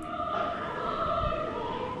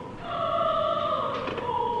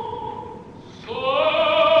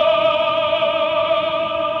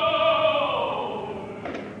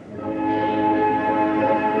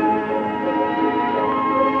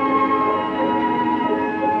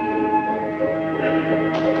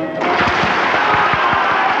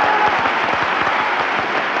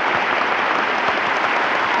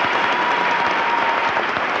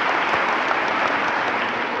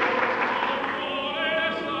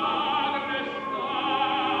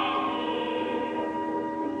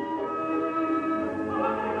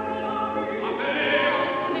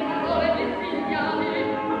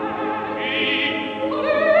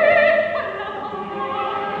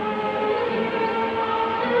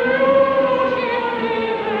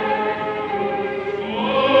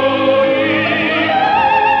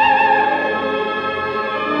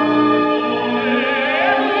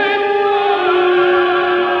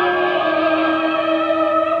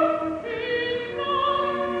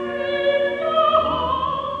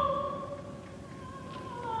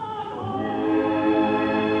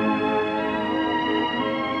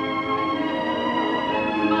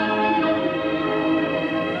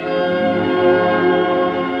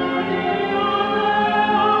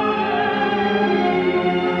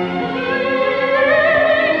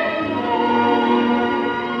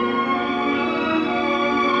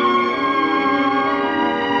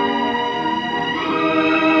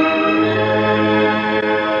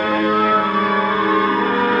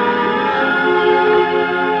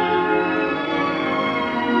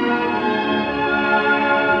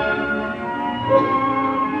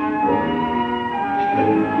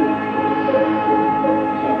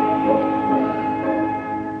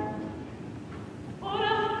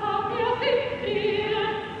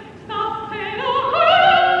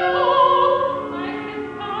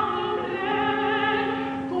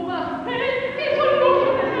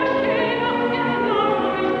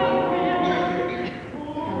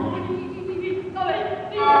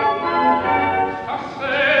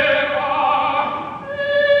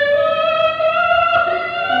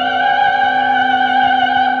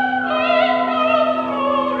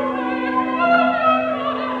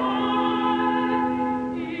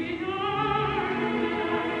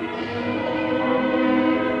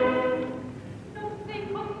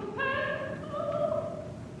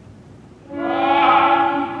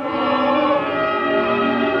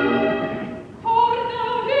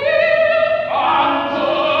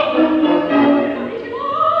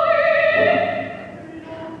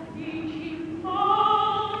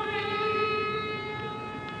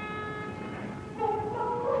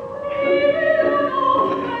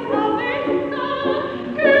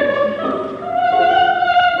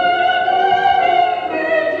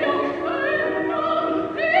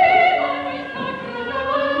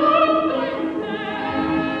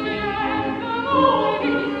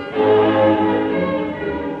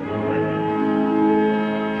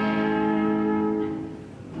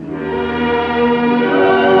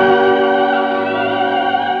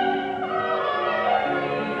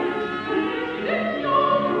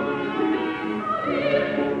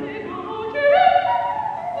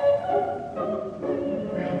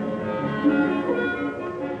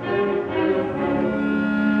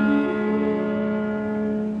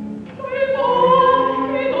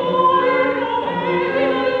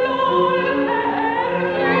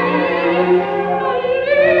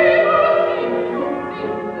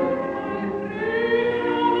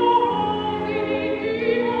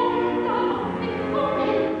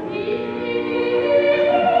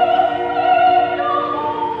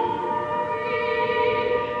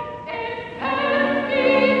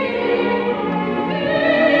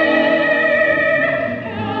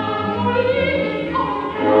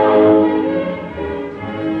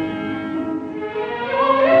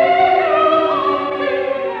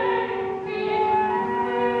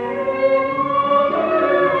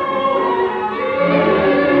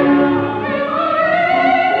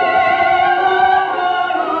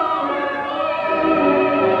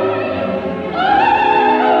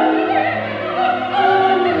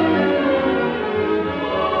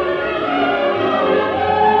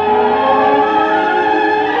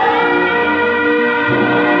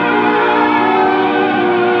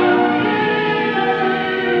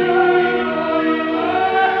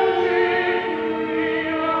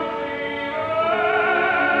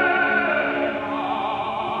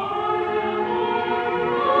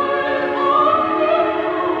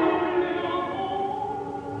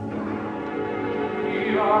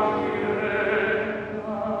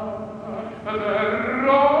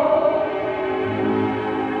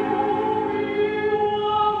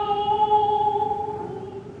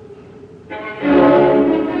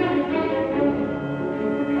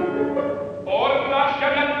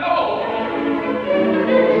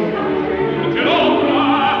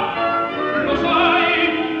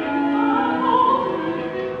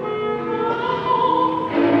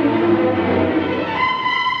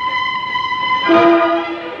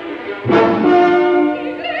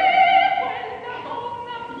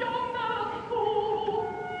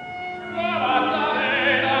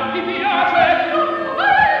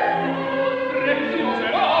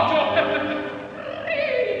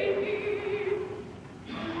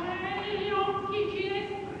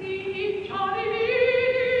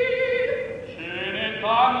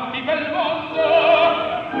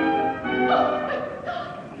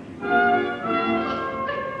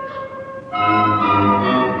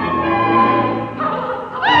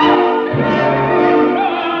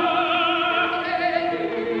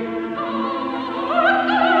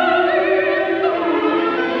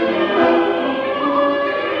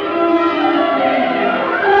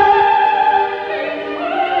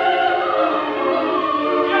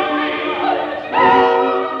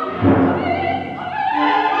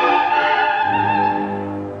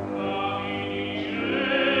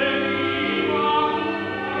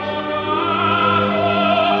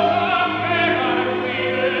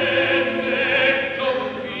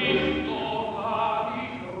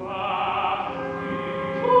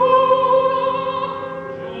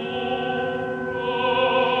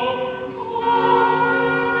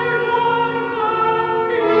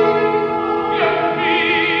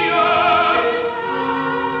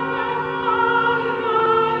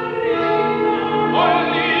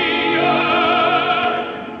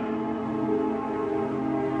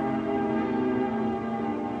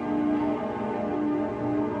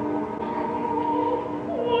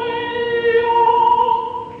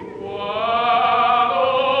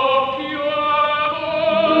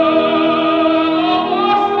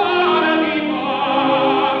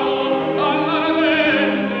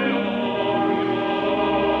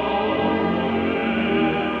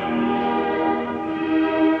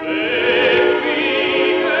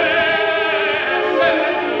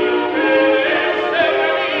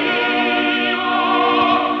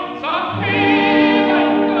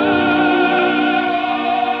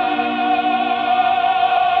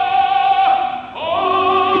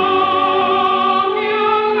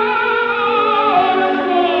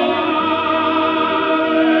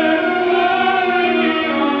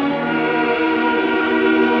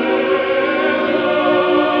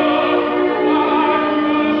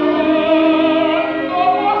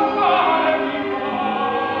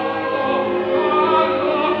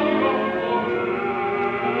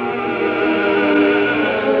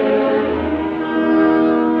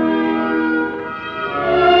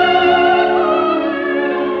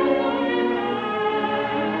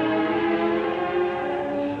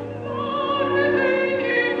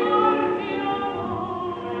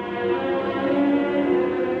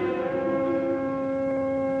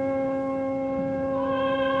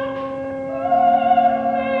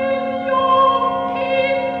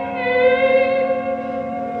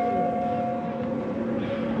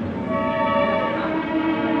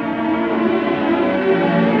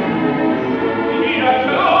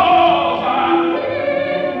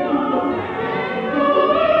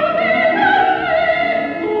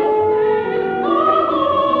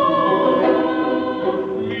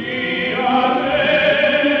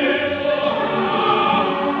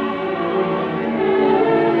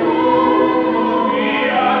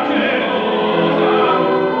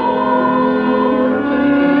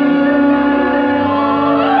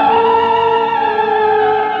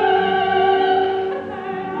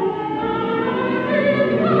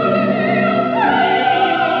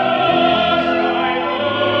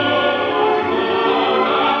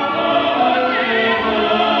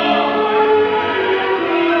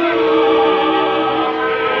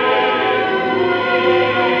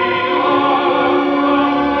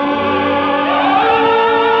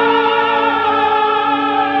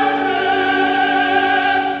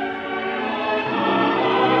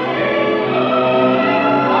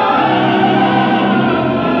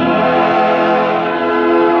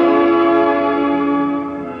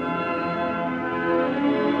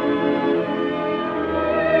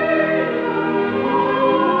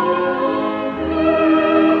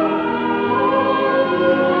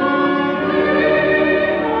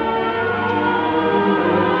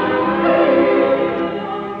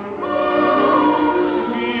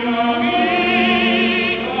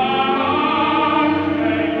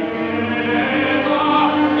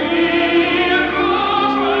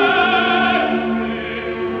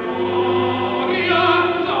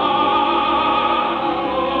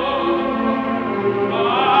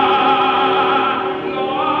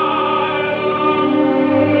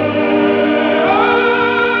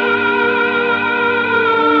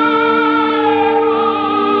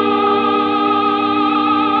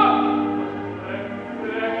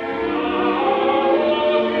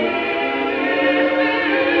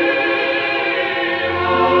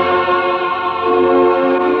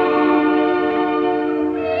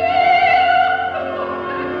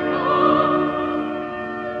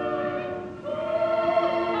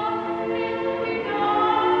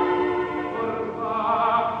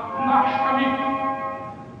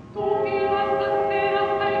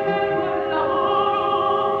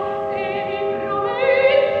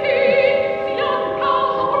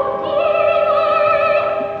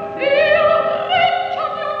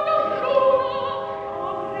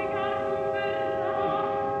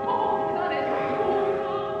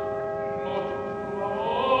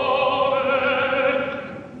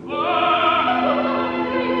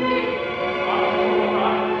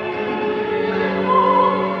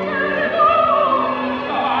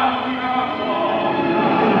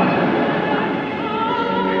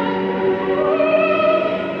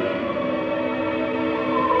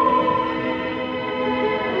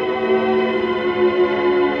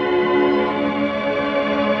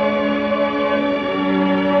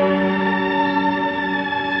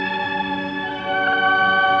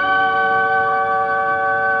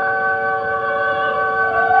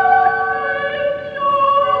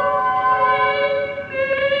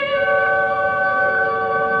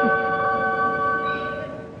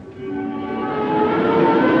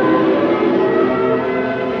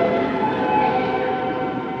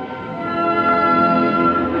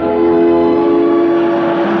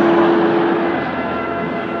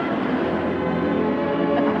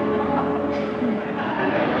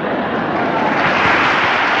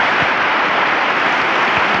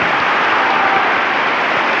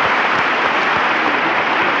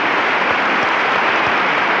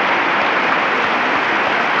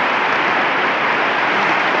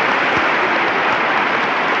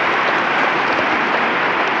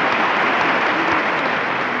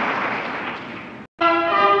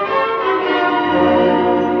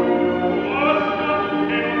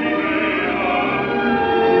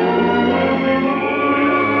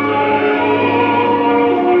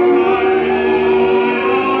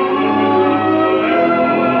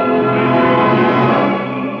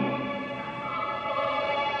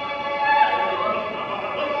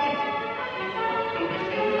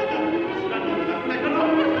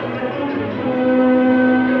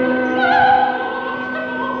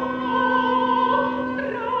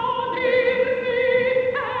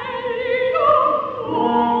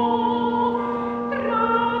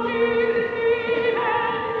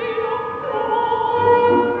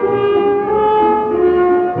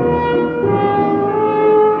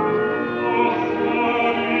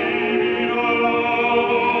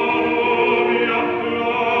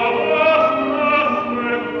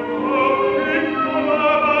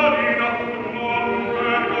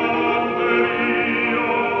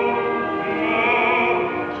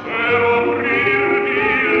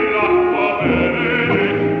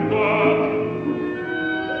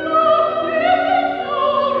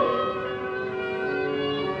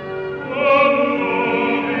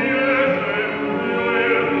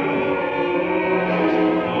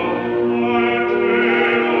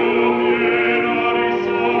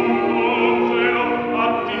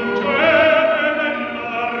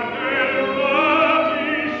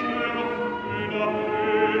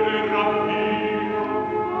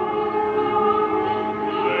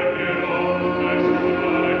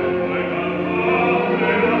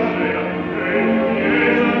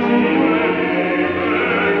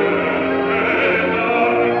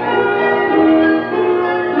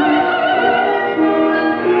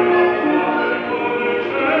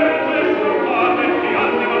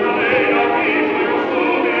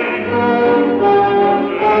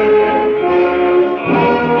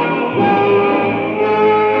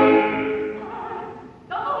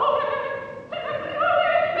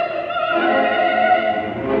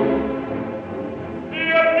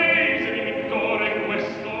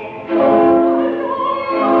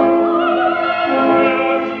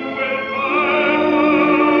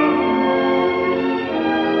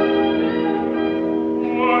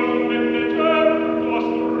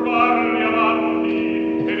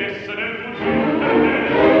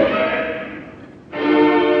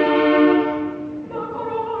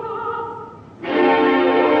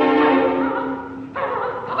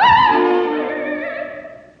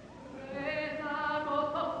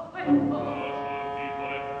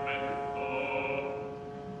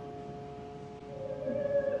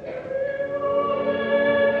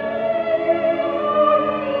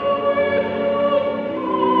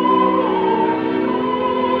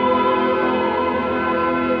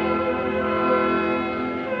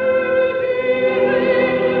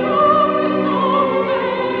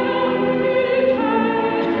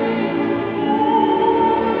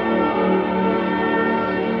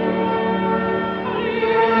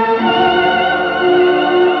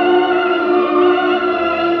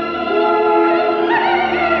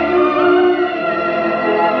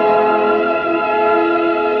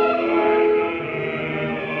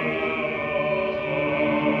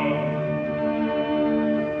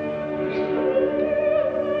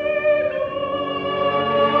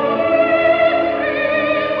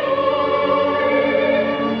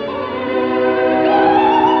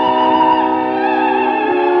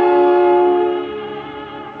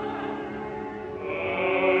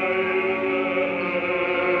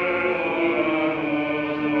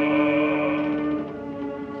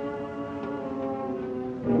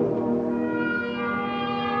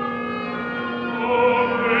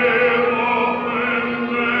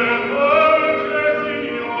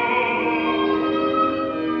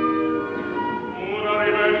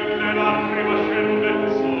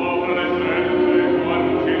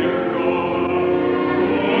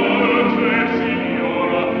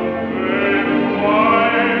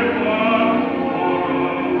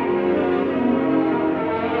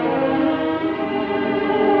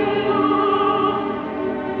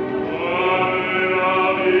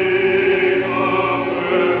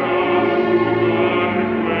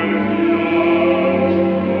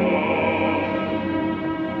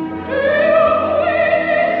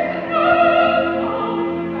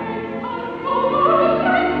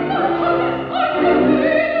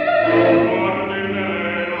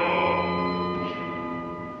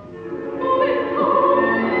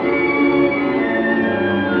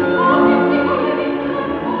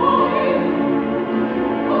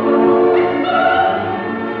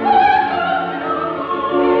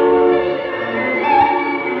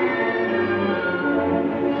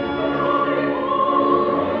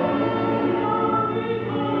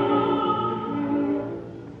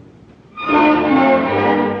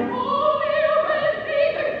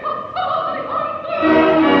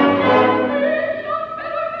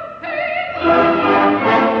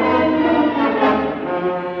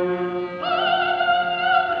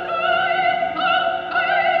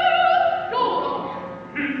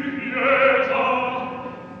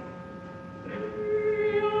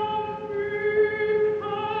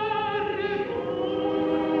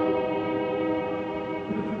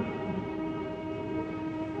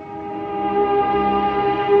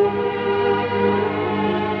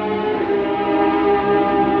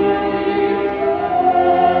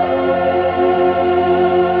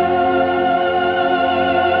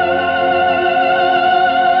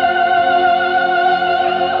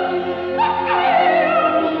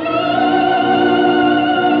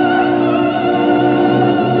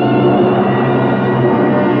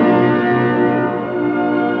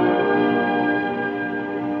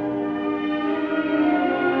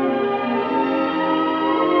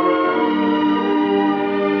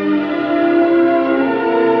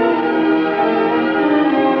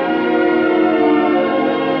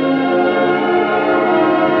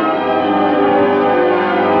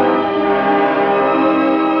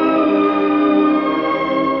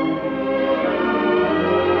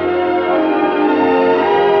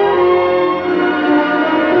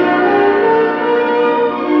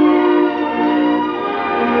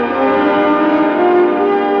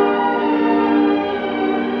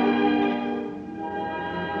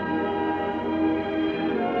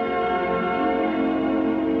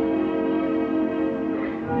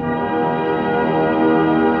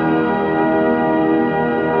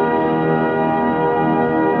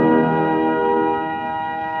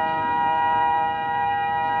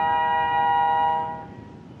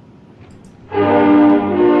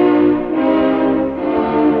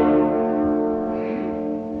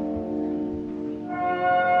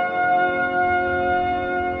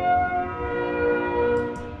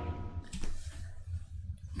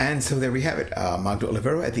 And so there we have it. Magda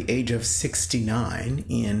Olivero, at the age of 69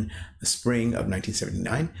 in the spring of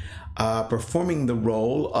 1979, performing the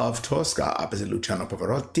role of Tosca opposite Luciano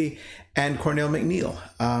Pavarotti and Cornell McNeil.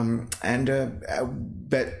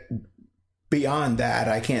 But beyond that,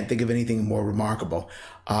 I can't think of anything more remarkable.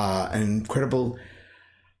 An incredible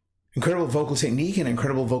incredible vocal technique and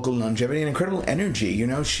incredible vocal longevity and incredible energy. You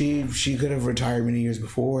know, she could have retired many years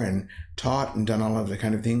before and taught and done all of the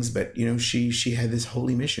kind of things, but you know, she had this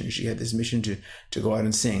holy mission. She had this mission to go out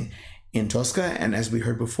and sing in Tosca, and as we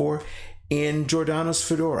heard before, in Giordano's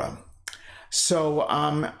Fedora. So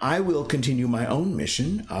I will continue my own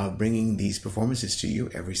mission of bringing these performances to you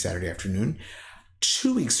every Saturday afternoon.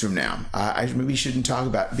 2 weeks from now, I maybe shouldn't talk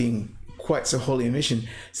about being quite so holy a mission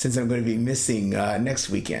since I'm going to be missing next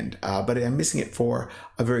weekend, but I'm missing it for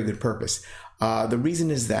a very good purpose. The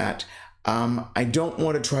reason is that I don't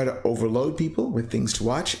want to try to overload people with things to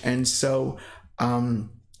watch, and so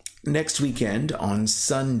next weekend on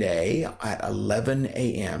Sunday at 11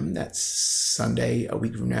 a.m., that's Sunday a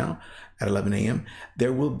week from now at 11 a.m.,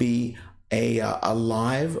 there will be a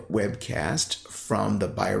live webcast from the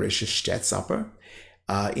Bayerische Staatsoper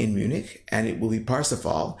in Munich, and it will be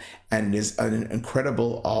Parsifal, and it is an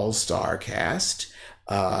incredible all-star cast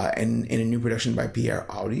in a new production by Pierre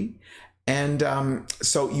Audi. And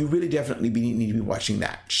so you really definitely need to be watching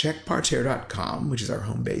that. Check parterre.com, which is our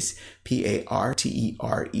home base, partere.com,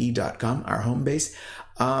 our home base,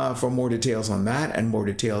 for more details on that and more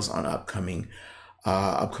details on upcoming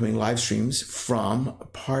live streams from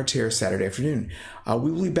Parterre Saturday afternoon.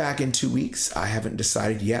 We will be back in 2 weeks. I haven't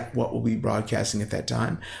decided yet what we'll be broadcasting at that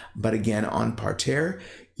time, but again, on Parterre,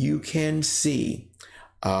 you can see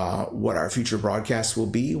what our future broadcasts will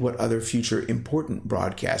be, what other future important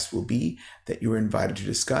broadcasts will be that you're invited to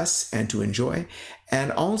discuss and to enjoy.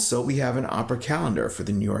 And also, we have an opera calendar for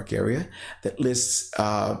the New York area that lists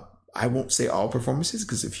I won't say all performances,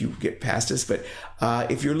 because if you get past us, but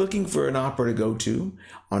if you're looking for an opera to go to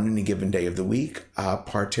on any given day of the week,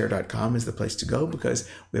 parterre.com is the place to go, because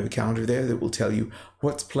we have a calendar there that will tell you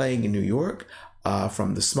what's playing in New York,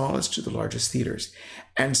 from the smallest to the largest theaters.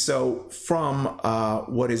 And so from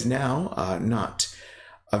what is now not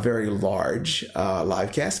a very large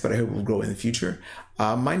live cast, but I hope will grow in the future,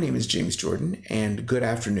 my name is James Jorden, and good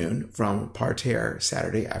afternoon from Parterre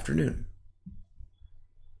Saturday afternoon.